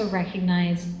also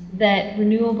recognize that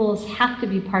renewables have to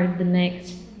be part of the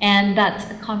mix, and that's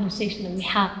a conversation that we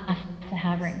have to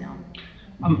have right now.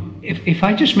 If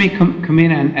I just may come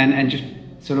in and just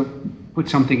sort of put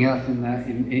something else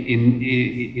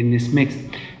in this mix.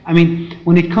 I mean,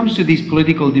 when it comes to these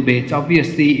political debates,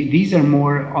 obviously these are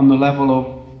more on the level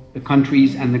of the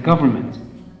countries and the government.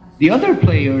 The other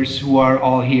players who are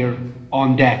all here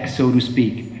on deck, so to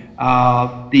speak,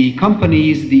 the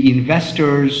companies, the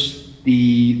investors,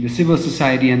 the civil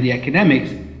society and the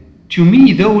academics, to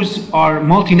me those are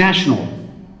multinational.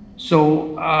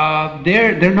 So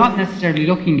they're not necessarily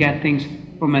looking at things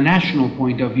from a national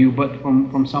point of view, but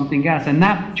from something else. And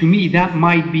that, to me, that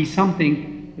might be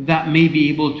something that may be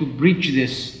able to bridge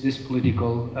this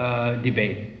political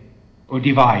debate or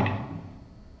divide.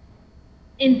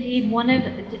 Indeed,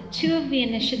 two of the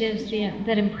initiatives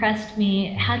that impressed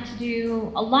me had to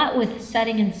do a lot with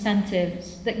setting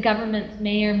incentives that governments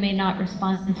may or may not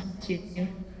respond to.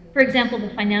 For example, the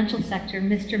financial sector,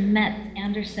 Mr. Metz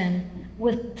Anderson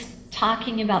was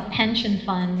talking about pension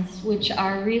funds, which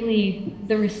are really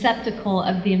the receptacle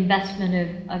of the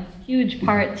investment of huge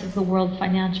parts of the world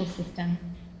financial system,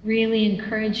 really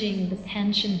encouraging the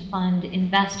pension fund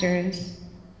investors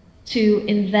to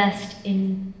invest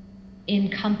in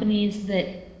companies that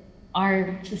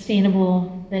are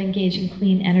sustainable, that engage in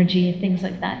clean energy, things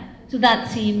like that. So that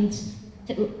seems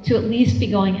to at least be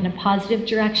going in a positive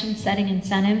direction, setting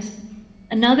incentives.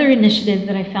 Another initiative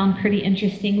that I found pretty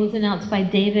interesting was announced by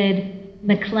David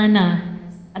McKenna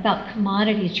about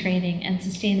commodity trading and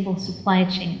sustainable supply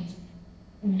chains.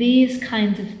 These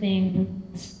kinds of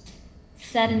things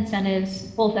set incentives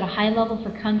both at a high level for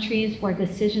countries where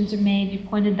decisions are made. You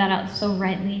pointed that out so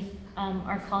rightly,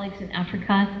 our colleagues in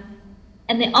Africa.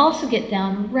 And they also get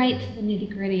down right to the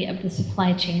nitty-gritty of the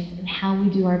supply chains and how we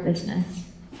do our business.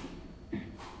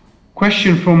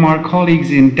 Question from our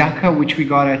colleagues in Dhaka, which we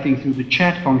got, I think, through the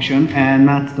chat function, and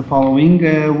that's the following.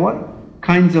 What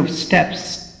kinds of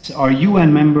steps are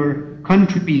UN member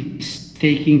countries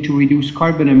taking to reduce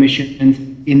carbon emissions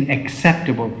in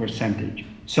acceptable percentage?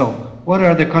 So, what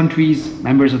are the countries,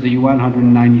 members of the UN,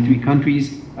 193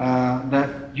 countries,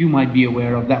 that you might be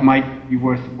aware of that might be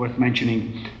worth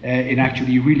mentioning in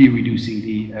actually really reducing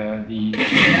the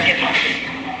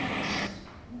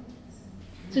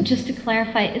So just to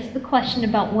clarify, is the question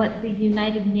about what the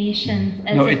United Nations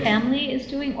as a family is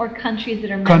doing, or countries that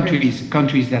are members?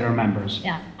 Countries that are members.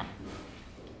 Yeah.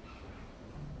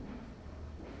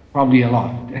 Probably a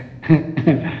lot.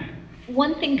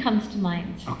 One thing comes to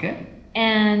mind. Okay.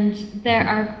 And there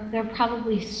are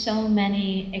probably so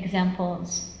many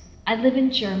examples. I live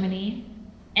in Germany,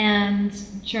 and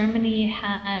Germany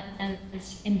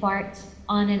has embarked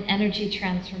on an energy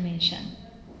transformation.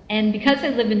 And because I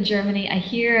live in Germany, I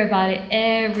hear about it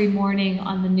every morning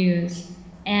on the news.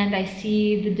 And I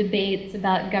see the debates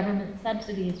about government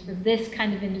subsidies for this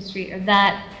kind of industry or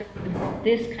that, for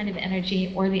this kind of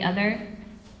energy or the other.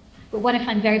 But what I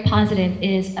find very positive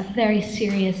is a very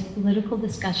serious political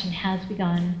discussion has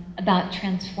begun about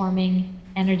transforming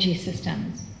energy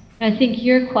systems. And I think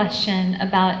your question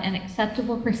about an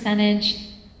acceptable percentage,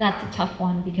 that's a tough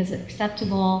one, because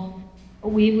acceptable,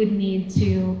 we would need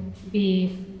to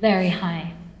be very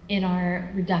high in our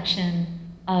reduction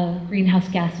of greenhouse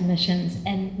gas emissions,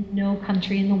 and no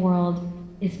country in the world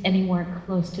is anywhere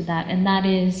close to that. And that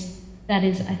is,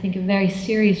 I think, a very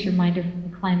serious reminder from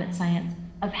the climate science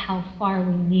of how far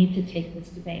we need to take this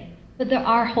debate. But there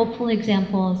are hopeful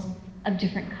examples of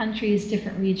different countries,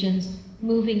 different regions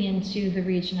moving into the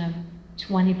region of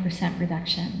 20%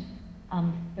 reduction,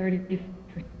 30%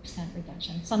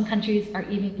 reduction. Some countries are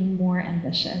even more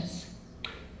ambitious.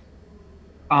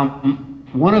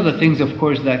 One of the things, of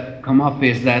course, that come up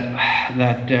is that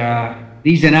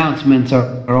these announcements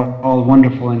are all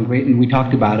wonderful and great, and we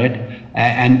talked about it,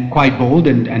 and quite bold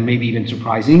and maybe even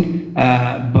surprising.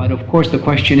 But of course, the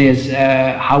question is,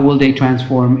 how will they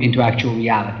transform into actual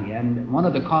reality? And one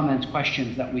of the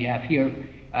questions that we have here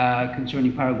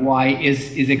concerning Paraguay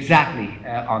is exactly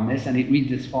on this, and it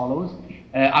reads as follows.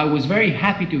 I was very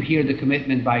happy to hear the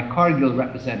commitment by Cargill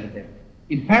representative.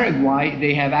 In Paraguay,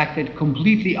 they have acted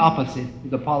completely opposite to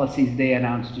the policies they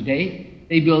announced today.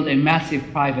 They built a massive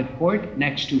private port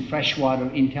next to freshwater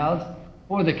intels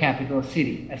for the capital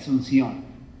city, Asunción,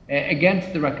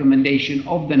 against the recommendation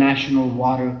of the national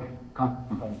water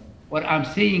company. What I'm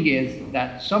saying is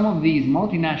that some of these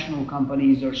multinational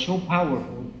companies are so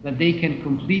powerful that they can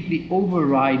completely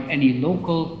override any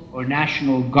local or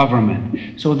national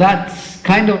government. So that's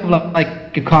kind of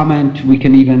like a comment. We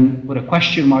can even put a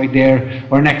question mark there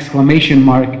or an exclamation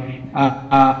mark.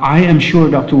 I am sure,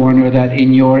 Dr. Warner, that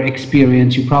in your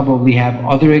experience, you probably have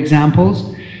other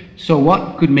examples. So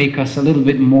what could make us a little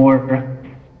bit more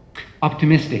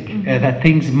optimistic that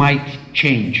things might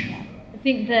change? I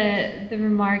think the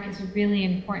remark is a really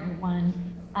important one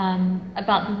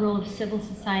about the role of civil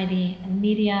society and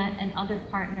media and other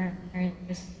partners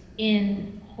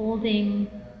in holding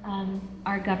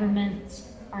our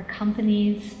governments, our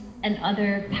companies, and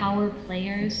other power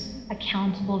players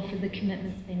accountable for the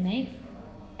commitments they make,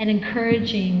 and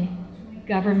encouraging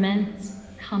governments,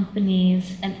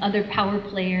 companies, and other power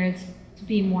players to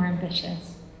be more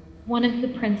ambitious. One of the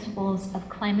principles of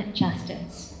climate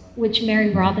justice, which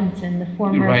Mary Robinson, the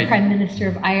former Prime Minister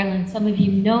of Ireland, some of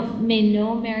you may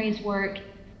know Mary's work.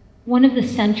 One of the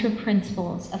central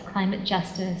principles of climate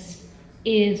justice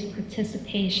is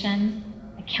participation,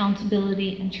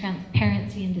 accountability, and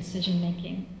transparency in decision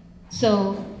making.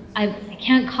 So I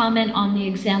can't comment on the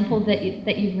example that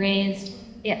you raised.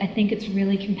 I think it's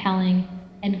really compelling,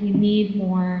 and we need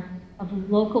more of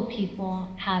local people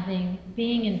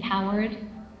being empowered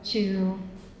to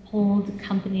hold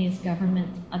companies,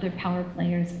 governments, other power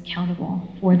players accountable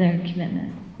for their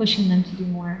commitment, pushing them to do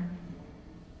more.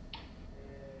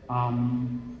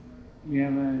 We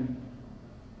have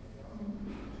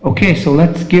Okay, so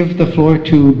let's give the floor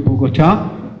to Bogota.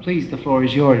 Please, the floor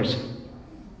is yours.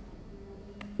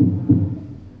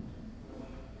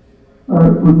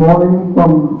 Good morning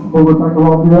from Bogota,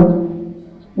 Colombia.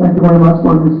 Thank you very much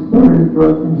for this very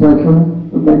interesting session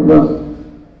to make us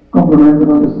complement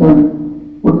and understand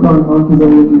what's going on today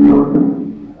in New York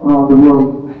and around the world.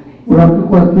 We have two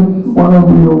questions. One of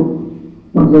you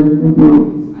translated into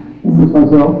English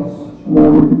myself, and then I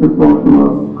will give the floor to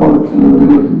a colleague in the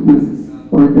university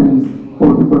where he can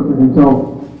pose the question himself.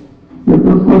 The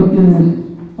first question is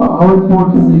how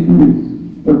important it is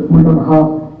that we don't have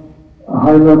a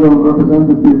high-level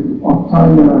representative of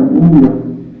China and India,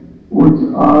 which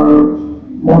are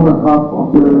more than half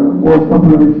of the world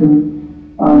population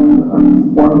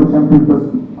and one of the countries that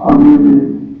are really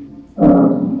a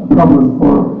problem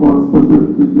for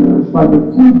the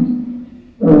climate change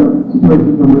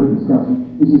situation that we're discussing.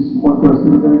 This is one question,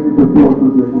 and I give the floor to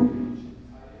the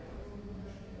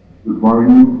Good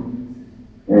morning.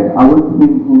 I was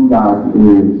thinking that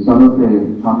some of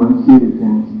the common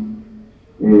citizens,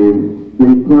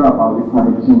 they care about the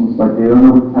climate change, but they don't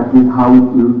know exactly how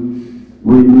to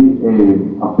really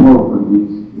approach on this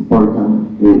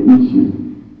important issue.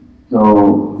 So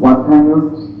what kind of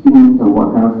things or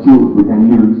what kind of tools we can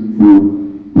use to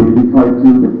really try to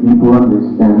the people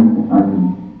understand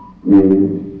and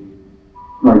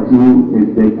try to, if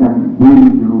they can really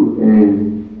do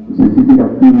specific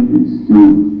activities to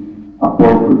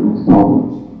approach with this problem.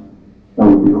 That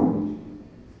would be all.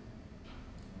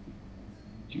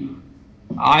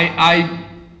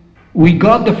 We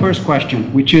got the first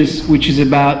question, which is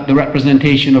about the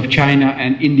representation of China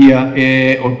and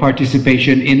India or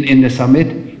participation in the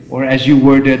summit, or as you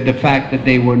worded, the fact that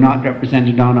they were not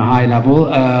represented on a high level.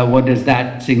 What does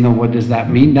that signal? What does that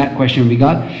mean? That question we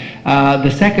got. The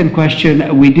second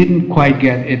question we didn't quite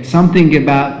get. It's something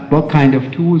about what kind of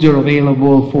tools are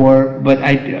available for, but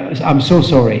I'm so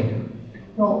sorry.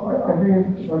 No, I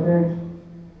think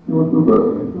you want to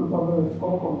go.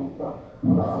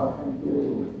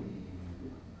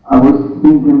 I was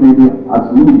thinking maybe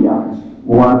as media,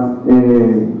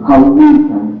 how we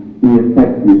can be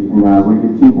effective in a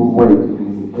really simple way to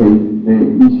communicate the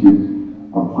issues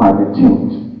of climate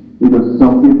change. Because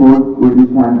some people really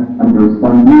can't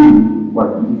understand really what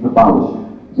it is about.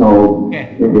 So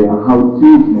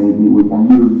how-tos maybe we can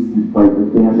use to try to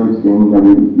they understand in a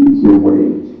really easier way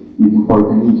this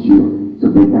important issue so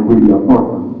they can really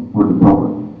approach for the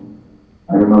problem.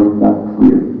 I don't know if that's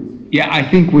clear. Yeah, I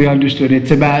think we understood.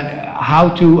 It's about how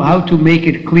to make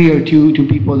it clear to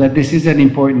people that this is an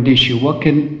important issue. What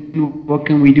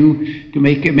can we do to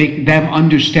make them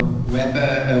understand?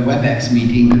 WebEx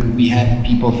meeting. We had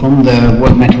people from the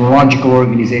World Meteorological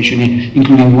Organization,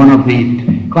 including one of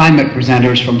the climate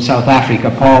presenters from South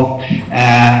Africa, Paul,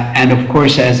 and of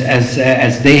course, as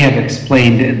they have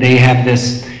explained, they had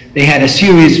a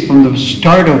series from the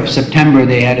start of September.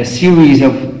 They had a series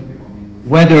of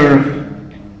weather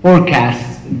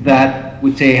forecasts that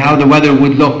would say how the weather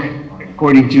would look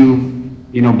according to,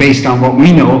 based on what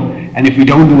we know, and if we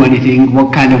don't do anything,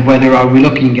 what kind of weather are we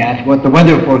looking at, what the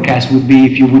weather forecast would be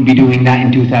if you would be doing that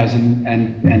in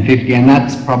 2050, and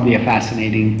that's probably a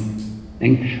fascinating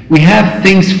thing. We have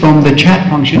things from the chat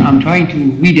function. I'm trying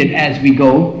to read it as we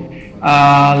go.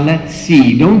 Let's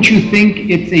see. Don't you think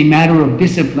it's a matter of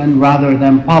discipline rather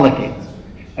than politics?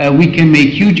 We can make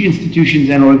huge institutions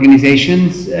and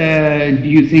organizations. Do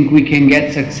you think we can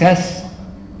get success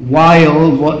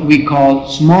while what we call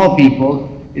small people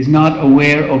is not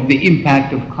aware of the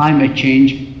impact of climate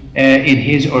change in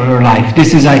his or her life?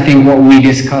 This is, I think, what we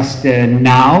discussed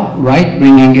now, right?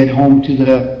 Bringing it home to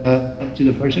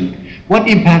the person. What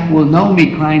impact will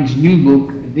Naomi Klein's new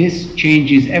book, This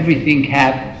Changes Everything,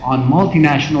 have on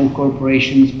multinational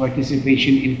corporations'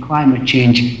 participation in climate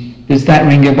change? Does that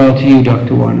ring a bell to you,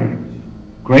 Dr. Warner?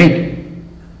 Great.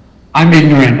 I'm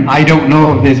ignorant. I don't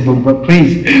know of this book, but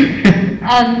please.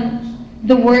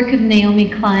 The work of Naomi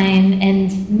Klein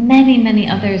and many, many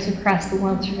others across the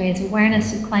world to raise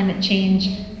awareness of climate change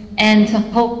and to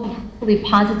hopefully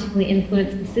positively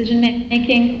influence decision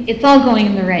making, it's all going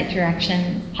in the right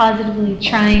direction. Positively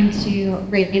trying to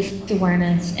raise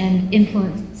awareness and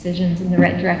influence decisions in the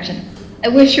right direction. I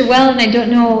wish her well, and I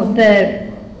don't know the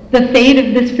fate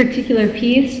of this particular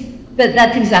piece, but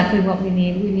that's exactly what we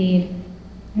need. We need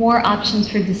more options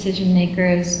for decision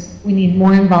makers. We need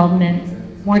more involvement,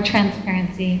 more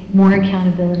transparency, more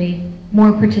accountability,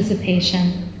 more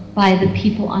participation by the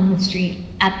people on the street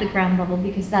at the ground level,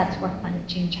 because that's where climate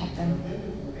change happens.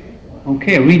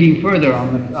 Okay, reading further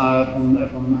on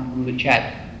from the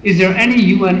chat. Is there any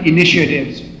UN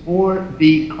initiatives for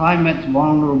the climate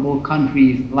vulnerable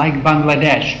countries like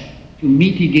Bangladesh to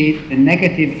mitigate the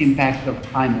negative impact of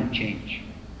climate change?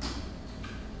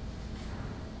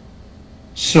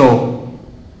 So,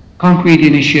 concrete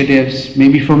initiatives,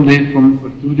 maybe through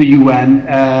the UN,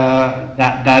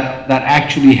 that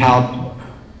actually help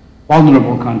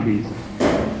vulnerable countries.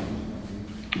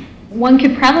 One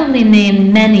could probably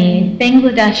name many.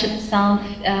 Bangladesh itself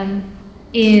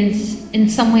is in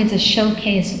some ways a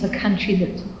showcase of a country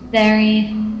that's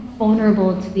very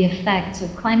vulnerable to the effects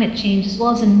of climate change, as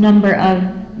well as a number of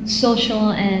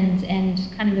social and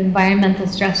kind of environmental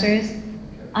stressors.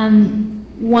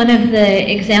 One of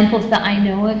the examples that I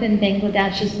know of in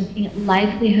Bangladesh is looking at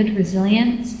livelihood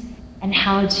resilience and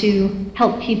how to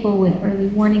help people with early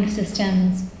warning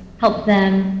systems, help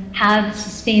them have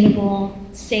sustainable,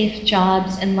 safe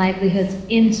jobs and livelihoods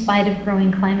in spite of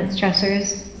growing climate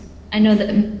stressors. I know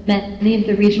that many of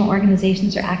the regional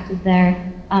organizations are active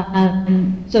there.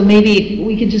 So maybe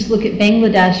we could just look at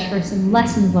Bangladesh for some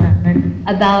lessons learned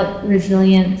about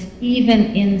resilience,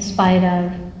 even in spite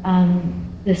of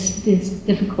these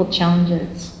difficult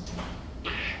challenges.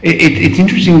 It's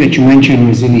interesting that you mentioned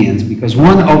resilience, because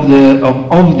one of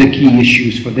the key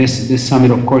issues for this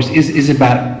summit, of course, is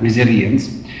about resilience.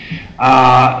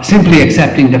 Simply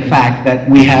accepting the fact that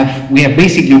we have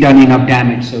basically done enough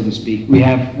damage, so to speak. We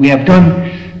have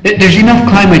done. There's enough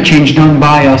climate change done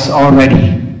by us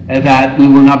already that we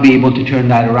will not be able to turn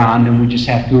that around, and we just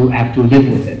have to live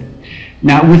with it.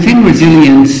 Now, within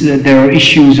resilience, there are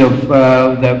issues of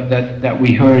that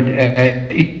we heard,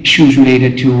 issues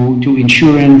related to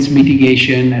insurance,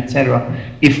 mitigation, etc.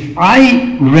 If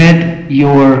I read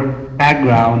your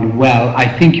background well, I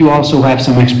think you also have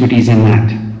some expertise in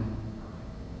that.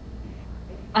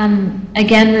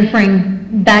 Again,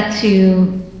 referring back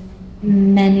to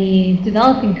many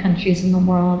developing countries in the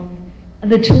world,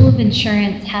 the tool of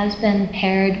insurance has been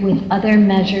paired with other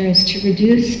measures to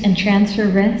reduce and transfer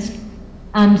risk.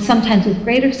 Sometimes with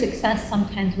greater success,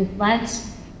 sometimes with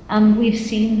less. We've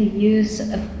seen the use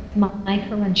of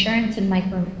microinsurance and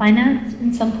microfinance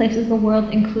in some places of the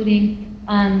world, including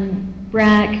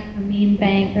BRAC, Amin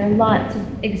Bank. There are lots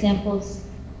of examples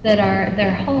that are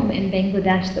their home in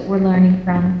Bangladesh that we're learning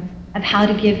from, of how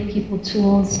to give people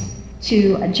tools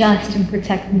to adjust and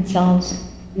protect themselves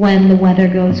when the weather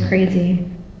goes crazy.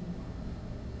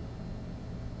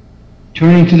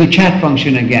 Turning to the chat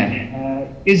function again.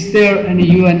 Is there any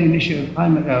UN initiative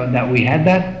climate that we had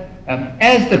that?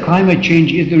 As the climate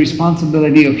change is the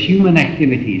responsibility of human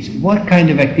activities, what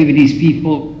kind of activities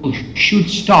people should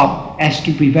stop as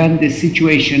to prevent this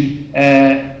situation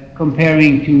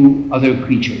comparing to other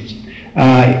creatures?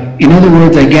 In other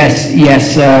words, I guess,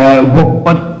 yes,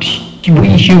 what we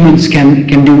humans can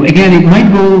do. Again, it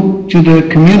might go to the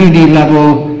community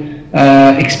level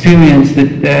experience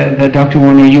that Dr.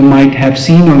 Warner, you might have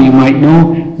seen or you might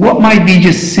know. What might be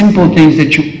just simple things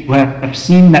that you have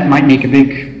seen that might make a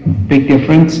big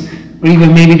difference, or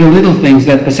even maybe the little things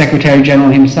that the Secretary General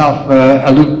himself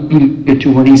alluded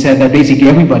to when he said that basically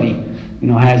everybody,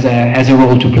 has a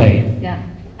role to play. Yeah,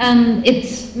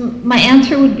 my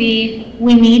answer would be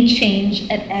we need change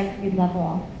at every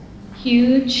level.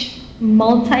 Huge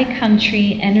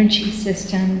multi-country energy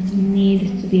systems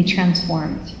need to be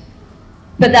transformed.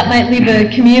 But that might leave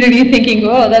a community thinking,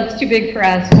 oh, that's too big for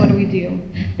us, what do we do?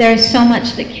 There's so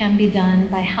much that can be done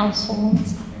by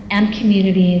households and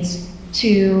communities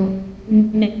to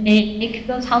make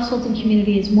those households and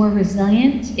communities more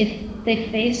resilient if they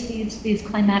face these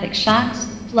climatic shocks,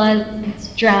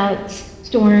 floods, droughts,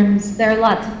 storms. There are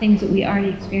lots of things that we already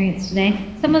experience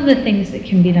today. Some of the things that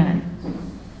can be done.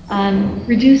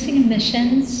 Reducing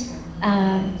emissions,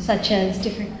 such as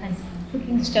different kinds of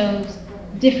cooking stoves,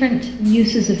 different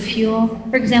uses of fuel.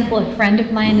 For example, a friend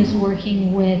of mine is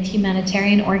working with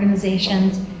humanitarian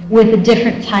organizations with a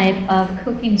different type of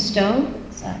cooking stove.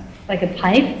 It's like a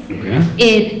pipe. Okay.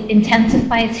 It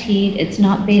intensifies heat. It's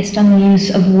not based on the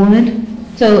use of wood.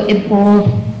 So it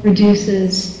both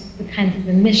reduces the kinds of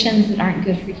emissions that aren't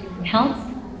good for human health.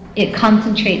 It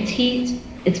concentrates heat.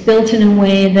 It's built in a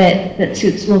way that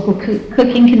suits local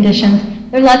cooking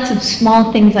conditions. There are lots of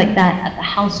small things like that at the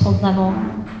household level.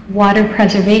 Water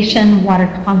preservation, water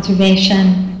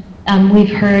conservation. We've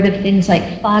heard of things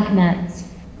like fog nets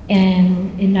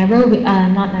in Nairobi,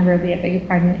 not Nairobi, I beg your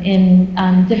pardon, in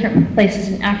different places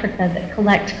in Africa that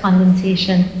collect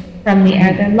condensation from the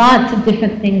air. There are lots of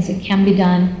different things that can be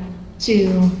done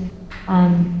to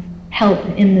help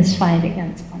in this fight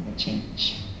against climate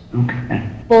change. Okay.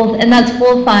 And that's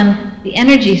both on the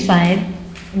energy side,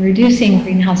 in reducing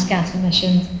greenhouse gas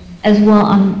emissions, as well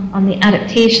on the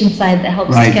adaptation side that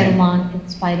helps us get along in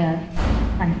spite of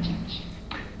climate change.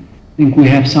 I think we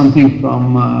have something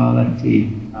from, let's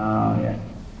see, yeah.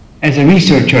 As a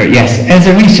researcher, yes, as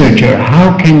a researcher,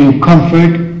 how can you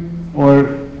comfort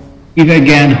or give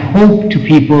again hope to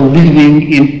people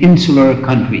living in insular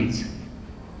countries?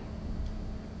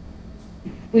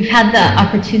 We've had the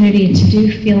opportunity to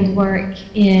do field work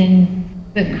in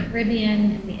the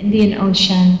Caribbean, the Indian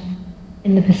Ocean,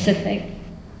 in the Pacific,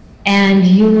 and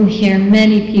you will hear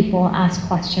many people ask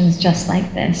questions just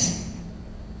like this.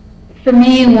 For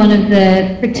me, one of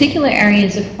the particular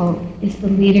areas of hope is the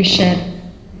leadership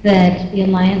that the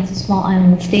Alliance of Small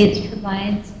Island States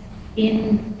provides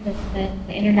in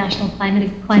the international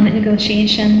climate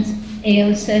negotiations,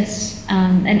 AOSIS,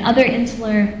 and other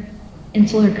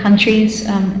insular countries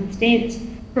and states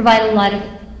provide a lot of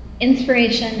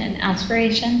inspiration and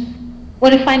aspiration.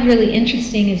 What I find really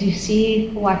interesting is you see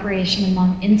cooperation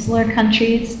among insular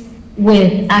countries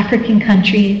with African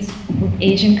countries, with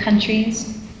Asian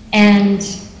countries, And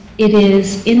it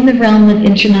is in the realm of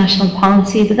international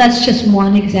policy, but that's just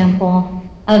one example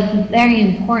of the very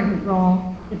important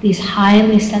role that these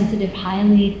highly sensitive,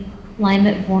 highly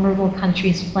climate vulnerable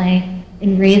countries play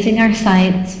in raising our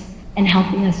sights and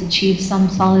helping us achieve some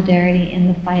solidarity in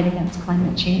the fight against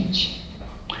climate change.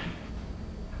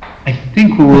 I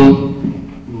think we will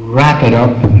wrap it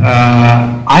up.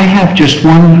 I have just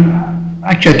one,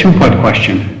 actually a two-part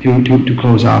question to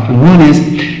close off. And one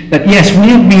is that, yes, we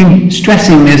have been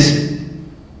stressing this.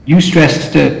 You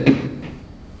stressed it,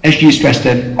 SG stressed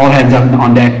it, all hands up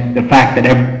on deck, the fact that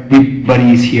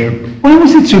everybody is here. Why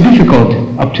was it so difficult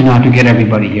up to now to get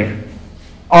everybody here?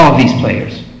 All of these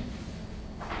players.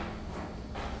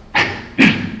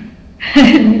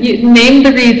 You named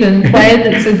the reasons. Why is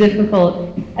it so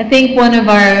difficult? I think one of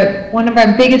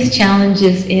our biggest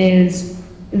challenges is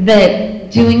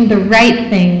that doing the right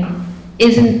thing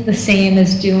isn't the same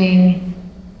as doing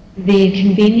the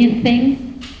convenient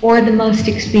thing or the most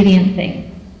expedient thing.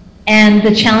 And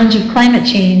the challenge of climate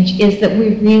change is that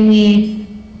we really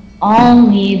all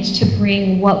need to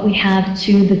bring what we have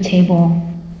to the table.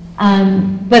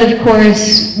 But of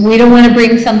course, we don't want to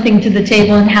bring something to the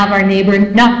table and have our neighbor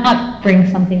not bring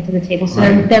something to the table. So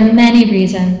there are many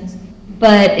reasons,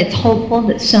 but it's hopeful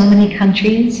that so many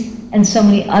countries and so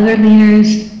many other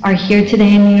leaders are here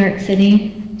today in New York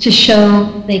City to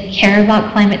show they care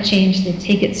about climate change, they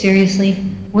take it seriously.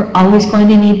 We're always going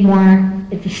to need more.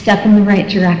 It's a step in the right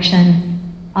direction.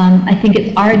 I think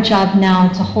it's our job now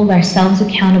to hold ourselves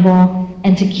accountable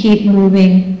and to keep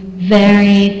moving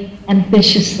very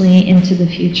ambitiously into the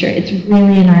future. It's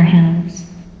really in our hands.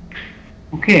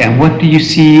 Okay, and what do you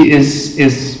see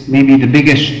is maybe the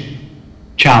biggest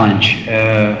challenge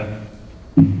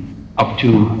up to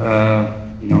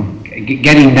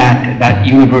getting that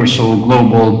universal,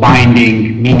 global,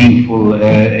 binding, meaningful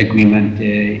agreement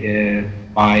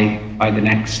by the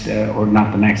next, or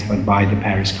not the next, but by the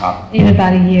Paris COP? In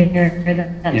about a year,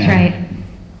 that's right.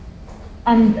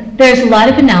 There's a lot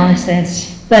of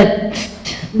analysis, but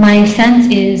my sense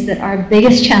is that our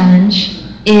biggest challenge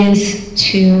is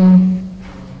to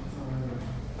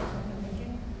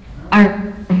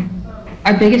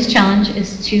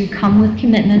come with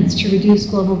commitments to reduce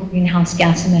global greenhouse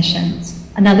gas emissions.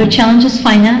 Another challenge is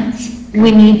finance.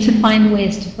 We need to find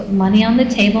ways to put money on the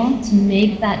table to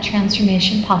make that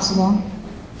transformation possible.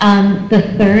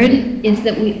 The third is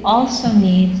that we also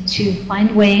need to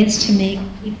find ways to make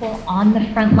people on the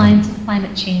front lines of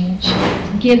climate change,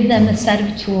 to give them a set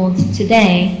of tools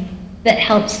today that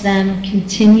helps them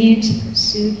continue to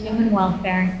pursue human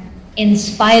welfare in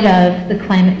spite of the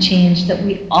climate change that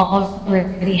we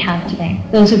already have today.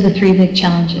 Those are the three big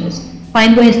challenges.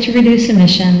 Find ways to reduce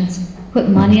emissions, put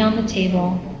money on the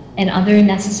table, and other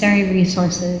necessary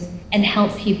resources, and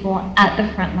help people at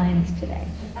the front lines today.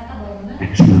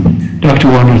 Excellent. Dr.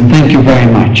 Warner, thank you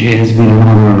very much. It has been an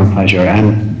honor and a pleasure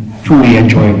and truly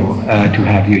enjoyable to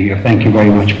have you here. Thank you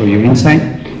very much for your insight.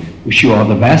 Wish you all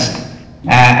the best.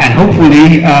 And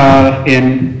hopefully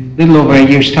in a little over a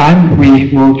year's time, we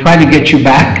will try to get you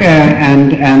back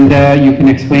and you can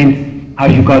explain how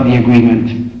you got the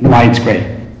agreement and why it's great.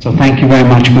 So thank you very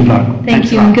much. Good luck.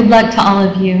 Thank you, and good luck to all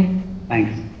of you.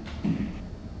 Thanks.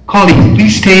 Colleagues,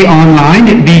 please stay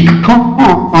online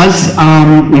because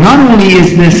not only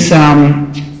is this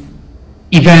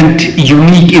event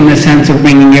unique in the sense of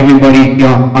bringing everybody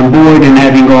on board and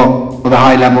having all the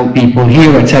high-level people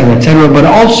here, etc., but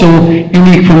also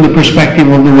unique from the perspective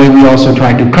of the way we also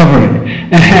try to cover it.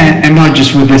 And not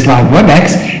just with this live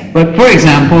WebEx, but for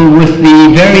example, with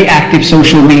the very active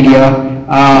social media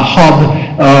hub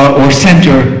or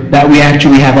center that we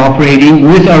actually have operating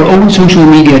with our own social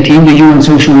media team, the UN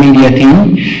social media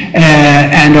team,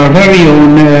 and our very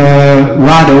own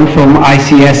Rado from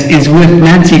ICS is with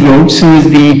Nancy Groves, who is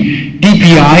the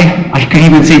DPI, I can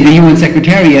even say the UN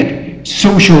Secretariat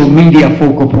social media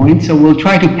focal point. So we'll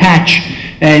try to patch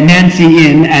Nancy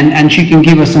in and she can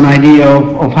give us an idea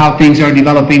of how things are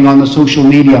developing on the social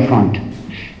media front.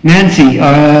 Nancy,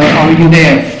 are you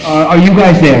there? Are you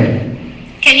guys there?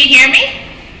 Can you hear me?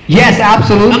 Yes,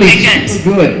 absolutely. Okay,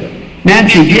 good.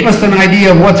 Nancy, give us an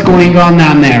idea of what's going on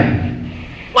down there.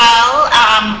 Well,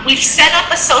 we've set up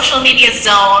a social media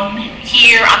zone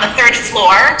here on the 3rd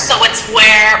floor. So it's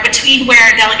between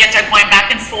where delegates are going back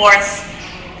and forth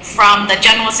from the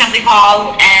General Assembly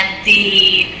Hall and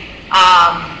the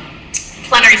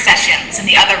plenary sessions in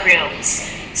the other rooms.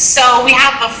 So we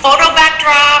have a photo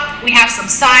backdrop, we have some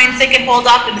signs they can hold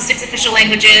up in the 6 official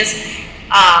languages.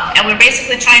 And we're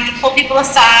basically trying to pull people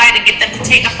aside and get them to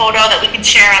take a photo that we can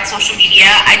share on social media.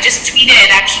 I just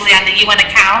tweeted actually on the UN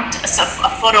account a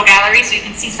photo gallery so you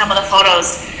can see some of the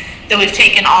photos we've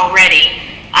taken already.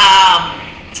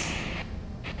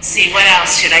 Let's see, what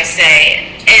else should I say?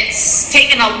 It's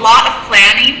taken a lot of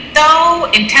planning, though,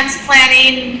 intense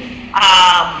planning.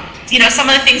 You know,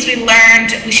 some of the things we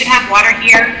learned, we should have water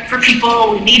here for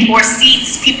people. We need more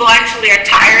seats. People actually are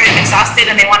tired and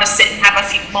exhausted, and they want to sit and have a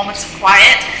few moments of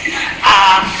quiet.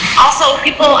 Also,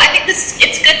 people, I think it's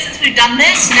good since we've done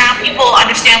this. Now people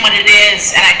understand what it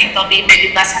is, and I think there'll be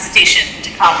maybe less hesitation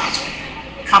to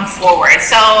come forward.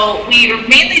 So we're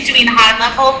mainly doing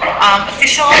high-level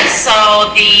officials.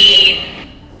 So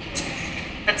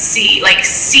let's see, like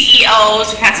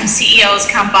CEOs, we've had some CEOs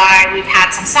come by, we've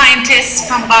had some scientists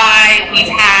come by,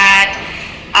 we've had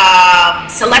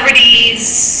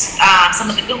celebrities, some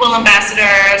of the Google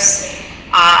ambassadors,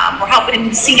 we're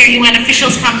helping senior UN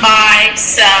officials come by,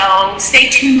 so stay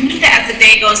tuned as the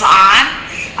day goes on.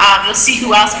 You'll see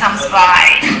who else comes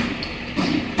by.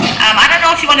 I don't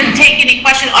know if you wanted to take any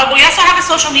questions. Oh, we also have a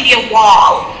social media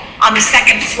wall on the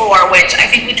second floor, which I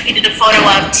think we tweeted a photo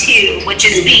of too, which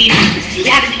is we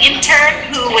had an intern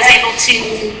who was able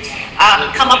to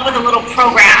come up with a little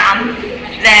program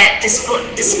that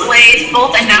displays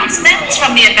both announcements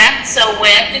from the event. So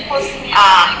when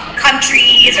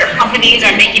countries or companies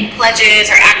are making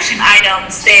pledges or action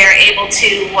items, they are able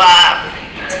to,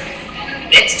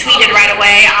 it's tweeted right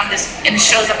away on this, and it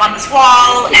shows up on this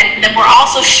wall. And then we're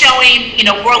also showing, you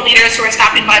know, world leaders who are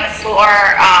stopping by the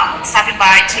floor, stopping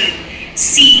by to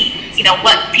see, you know,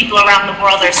 what people around the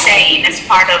world are saying as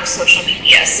part of social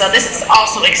media. So this is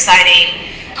also exciting.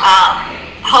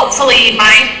 Hopefully,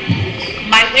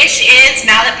 my wish is,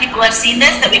 now that people have seen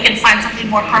this, that we can find something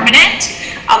more permanent.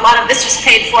 A lot of this was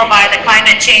paid for by the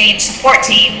climate change support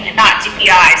team, not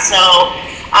DPI. So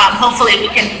hopefully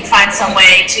we can find some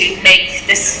way to make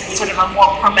this sort of a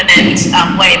more permanent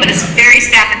way. But it's very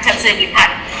staff intensive. We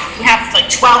have like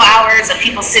 12 hours of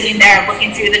people sitting there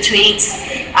looking through the tweets.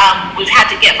 We've had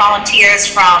to get volunteers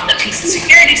from the peace and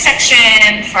security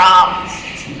section, from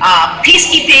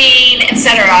peacekeeping,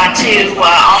 etc., to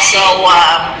also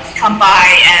come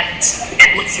by and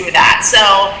look through that.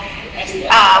 So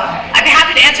I'd be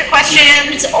happy to answer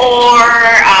questions or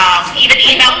even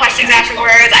email questions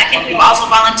afterwards. I think we've also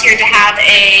volunteered to have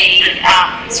a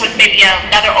sort of maybe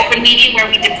another open meeting where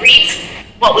we debrief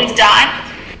what we've done.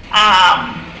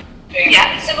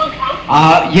 Yeah.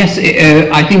 Yes,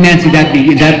 I think, Nancy, that'd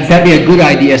be a good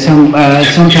idea.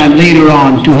 Sometime later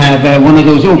on to have one of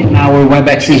those open hour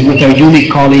WebExes with our UNIC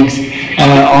colleagues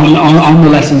on the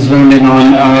lessons learned and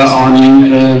on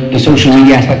the social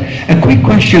media aspect. A quick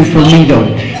question for me though,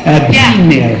 being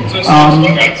there,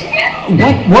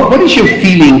 what is your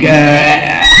feeling?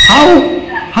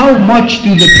 How much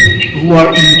do the people who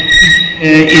are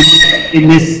in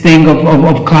this thing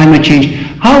of climate change,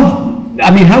 how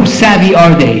savvy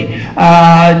are they?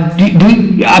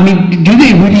 Do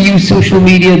they really use social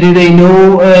media? Do they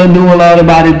know a lot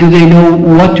about it? Do they know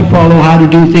what to follow, how to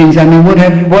do things? I mean,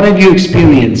 what have you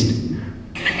experienced?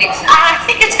 I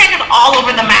think it's kind of all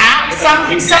over the map. Some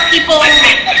people,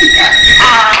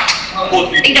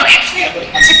 you know, actually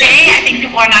today I think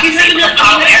people are not able to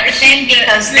follow everything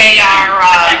because they are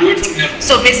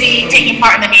so busy taking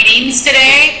part in the meetings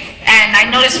today. And I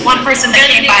noticed one person that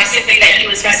came by said that he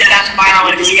was going to sit down tomorrow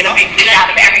and just get a big read out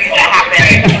of everything that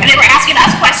happened. And they were asking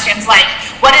us questions like,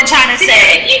 what did China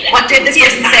say? What did this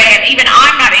person say? And even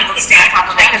I'm not able to stay on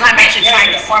top of it because I'm actually trying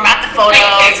to format the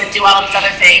photos and do all these other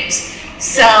things.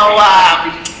 So,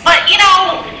 but you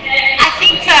know, I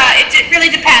think it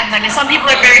really depends. I mean, some people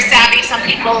are very savvy, some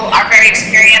people are very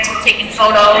experienced with taking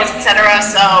photos, etc.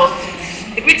 So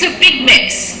it's a big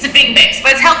mix. It's a big mix,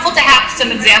 but it's helpful to have some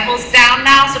examples down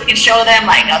now so we can show them,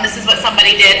 like, oh, this is what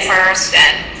somebody did first,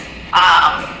 and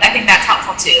I think that's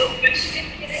helpful too.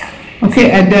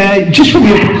 Okay, and just from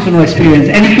your personal experience,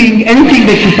 anything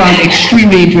that you found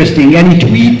extremely interesting? Any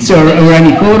tweets or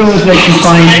any photos that you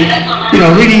find, you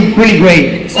know, really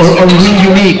great or really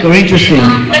unique or interesting?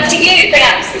 But to you,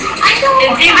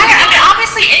 I mean,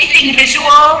 obviously anything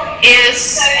visual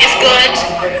is good.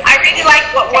 I really like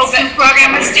what World Food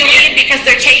Program is doing because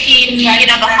they're taking, you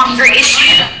know, the hunger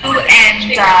issue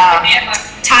and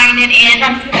tying it in.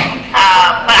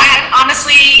 But I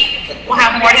honestly will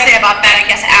have more to say about that, I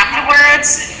guess,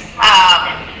 afterwards.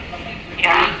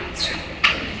 Yeah.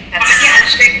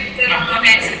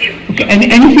 Okay. And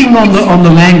anything on the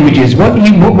languages? What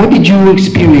did you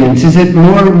experience? Is it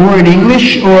more in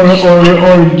English or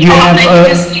do you have?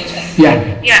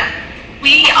 Yeah.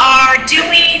 We are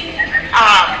doing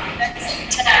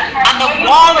on the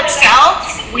wall itself.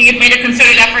 We have made a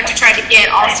concerted effort to try to get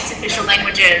all 6 official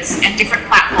languages and different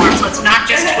platforms. So it's not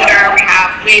just Twitter. We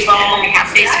have Weibo, we have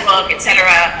Facebook, etc.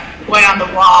 going on the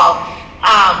wall.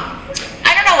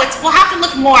 know. We'll have to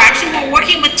look more. Actually, we're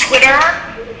working with Twitter.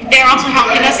 They're also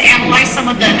helping us analyze some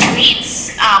of the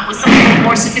tweets with some of the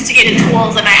more sophisticated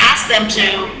tools, and I asked them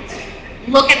to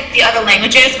look at the other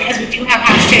languages, because we do have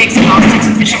hashtags in all 6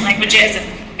 official languages,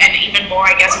 and even more,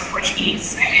 I guess, in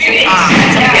Portuguese, and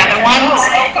some of the other ones.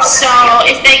 So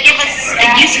if they give us a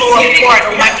useful report,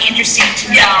 it might be interesting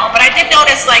to know. But I did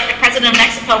notice, like, the president of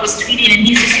Mexico was tweeting, and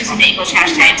he's just using the English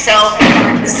hashtag. So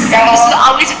this is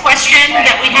always a question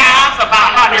that we have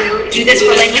about how to do this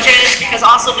for languages, because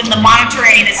also in the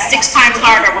monitoring, it's 6 times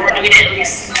harder when we're doing it at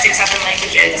least in 6 other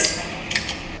languages.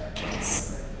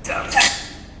 So.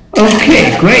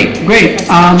 Okay, great.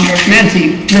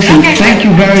 Nancy, listen, thank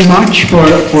you very much for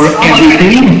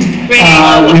everything. We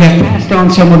have passed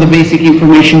on some of the basic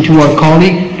information to our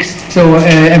colleagues, so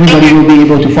everybody will be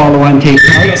able to follow and take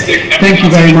part. Thank you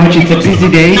very much. It's a busy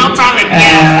day. No problem.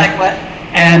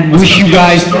 And wish you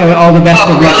guys all the best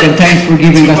of luck, and thanks for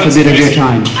giving us a bit of your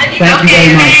time. Thank you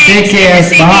very much. Take care.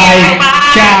 Bye.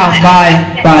 Ciao.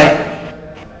 Bye.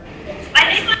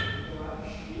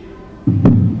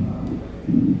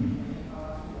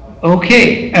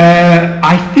 Okay,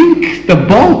 I think the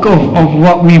bulk of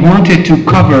what we wanted to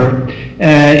cover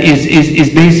is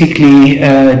basically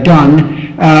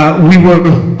done. We were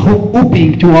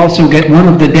hoping to also get one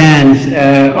of the Dans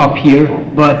up here,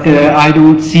 but I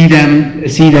don't see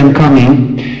them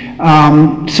coming.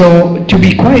 So to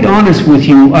be quite honest with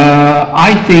you,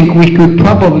 I think we could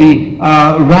probably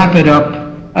wrap it up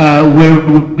where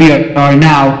we are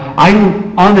now. I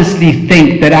honestly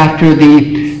think that after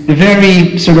the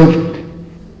very sort of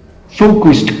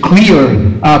focused, clear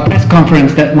press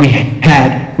conference that we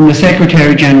had from the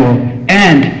Secretary General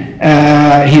and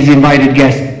his invited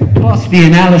guests, plus the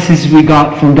analysis we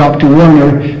got from Dr.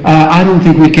 Warner, I don't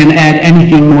think we can add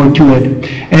anything more to it.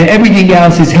 Everything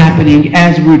else is happening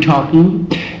as we're talking,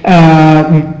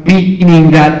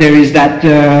 meaning that there is that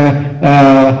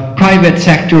private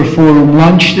sector forum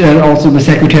lunch that also the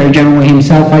Secretary General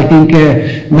himself, I think,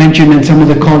 mentioned, and some of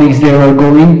the colleagues there are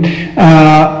going.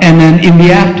 And then in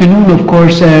the afternoon, of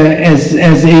course, as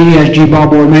AESG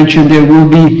Babur mentioned, there will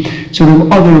be sort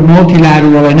of other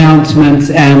multilateral announcements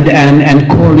and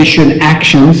coalition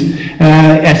actions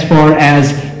as far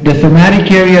as the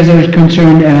thematic areas are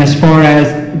concerned, and as far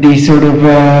as the sort of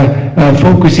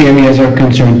focus areas are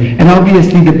concerned. And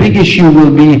obviously the big issue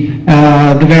will be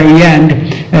the very end,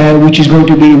 which is going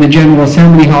to be in the General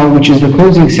Assembly Hall, which is the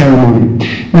closing ceremony.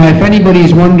 Now, if anybody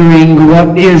is wondering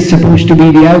what is supposed to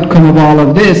be the outcome of all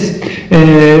of this,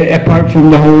 apart from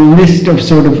the whole list of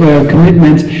sort of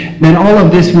commitments, then all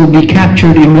of this will be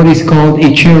captured in what is called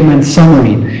a chairman's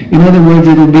summary. In other words,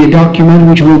 it will be a document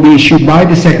which will be issued by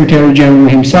the Secretary General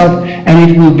himself, and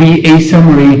it will be a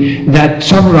summary that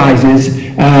summarizes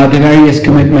the various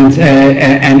commitments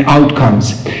and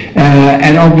outcomes.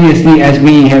 And obviously, as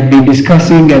we have been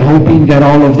discussing and hoping that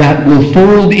all of that will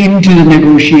fold into the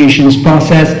negotiations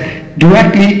process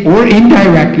directly or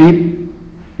indirectly,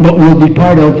 but will be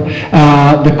part of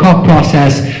the COP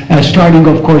process, starting,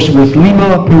 of course, with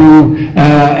Lima, Peru, in,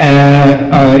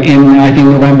 I think,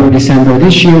 November, December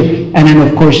this year, and then,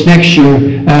 of course, next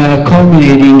year,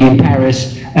 culminating in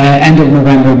Paris, end of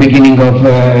November, beginning of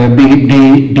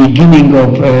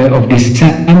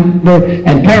December,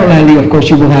 and parallelly, of course,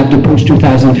 you will have the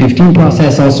post-2015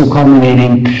 process also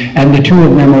culminating, and the two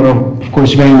of them are, of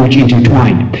course, very much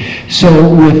intertwined. So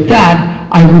with that,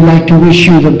 I would like to wish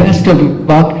you the best of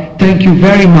luck. Thank you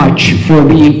very much for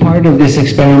being part of this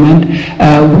experiment.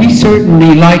 We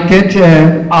certainly liked it.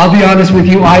 I'll be honest with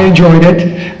you, I enjoyed it.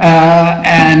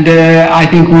 And I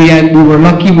think we were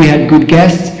lucky, we had good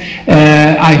guests.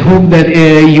 I hope that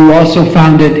you also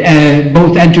found it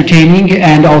both entertaining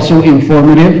and also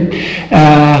informative.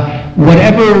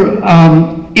 Whatever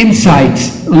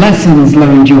insights, lessons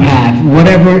learned you have,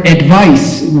 whatever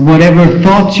advice, whatever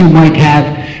thoughts you might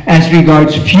have as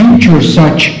regards future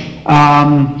such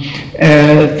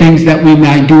things that we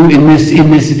might do in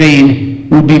this vein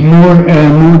would be more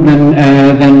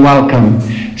than welcome.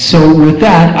 So with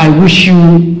that, I wish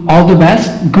you all the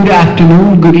best. Good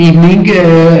afternoon, good evening,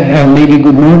 maybe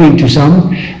good morning to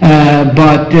some,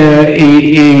 but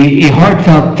a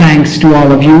heartfelt thanks to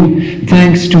all of you.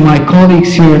 Thanks to my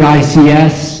colleagues here at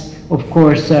ICS, of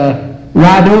course,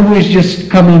 Rado, who is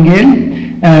just coming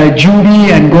in,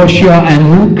 Judy and Gosia and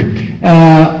Luke,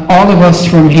 all of us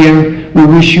from here, we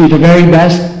wish you the very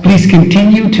best. Please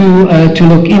continue to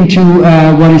look into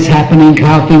what is happening,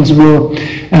 how things will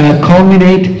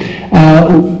culminate.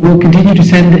 We'll continue to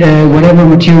send whatever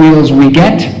materials we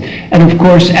get. And of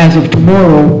course, as of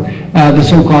tomorrow, The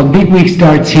so-called big week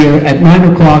starts here at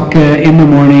 9 o'clock in the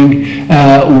morning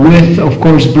with, of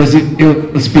course, Brazil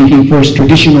speaking first,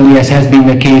 traditionally, as has been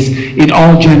the case in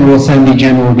all General Assembly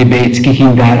general debates,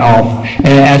 kicking that off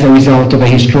as a result of a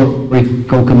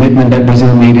historical commitment that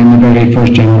Brazil made in the very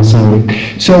first General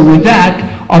Assembly. So with that,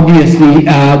 obviously,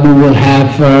 we will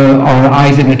have our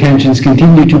eyes and attentions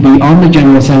continue to be on the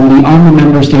General Assembly, on the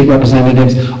member state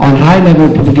representatives, on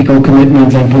high-level political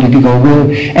commitments and political will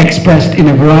expressed in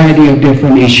a variety of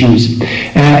different issues.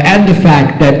 And the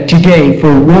fact that today,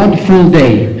 for one full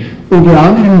day, over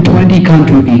 120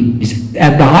 countries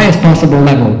at the highest possible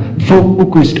level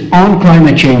focused on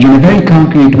climate change in a very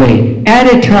concrete way, at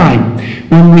a time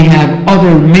when we have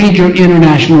other major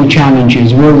international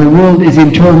challenges, where the world is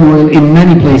in turmoil in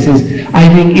many places, I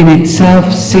think in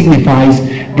itself signifies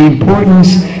the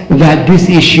importance that this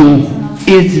issue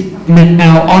is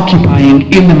now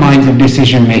occupying in the minds of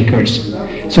decision makers.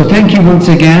 So thank you once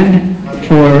again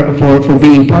for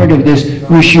being part of this.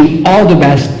 Wish you all the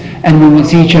best, and we will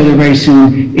see each other very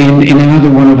soon in another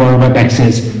one of our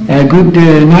WebExes. Good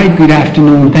night, good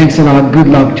afternoon, thanks a lot, good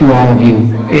luck to all of you.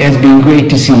 It has been great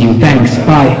to see you. Thanks,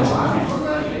 bye.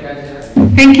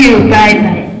 Thank you,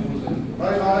 bye.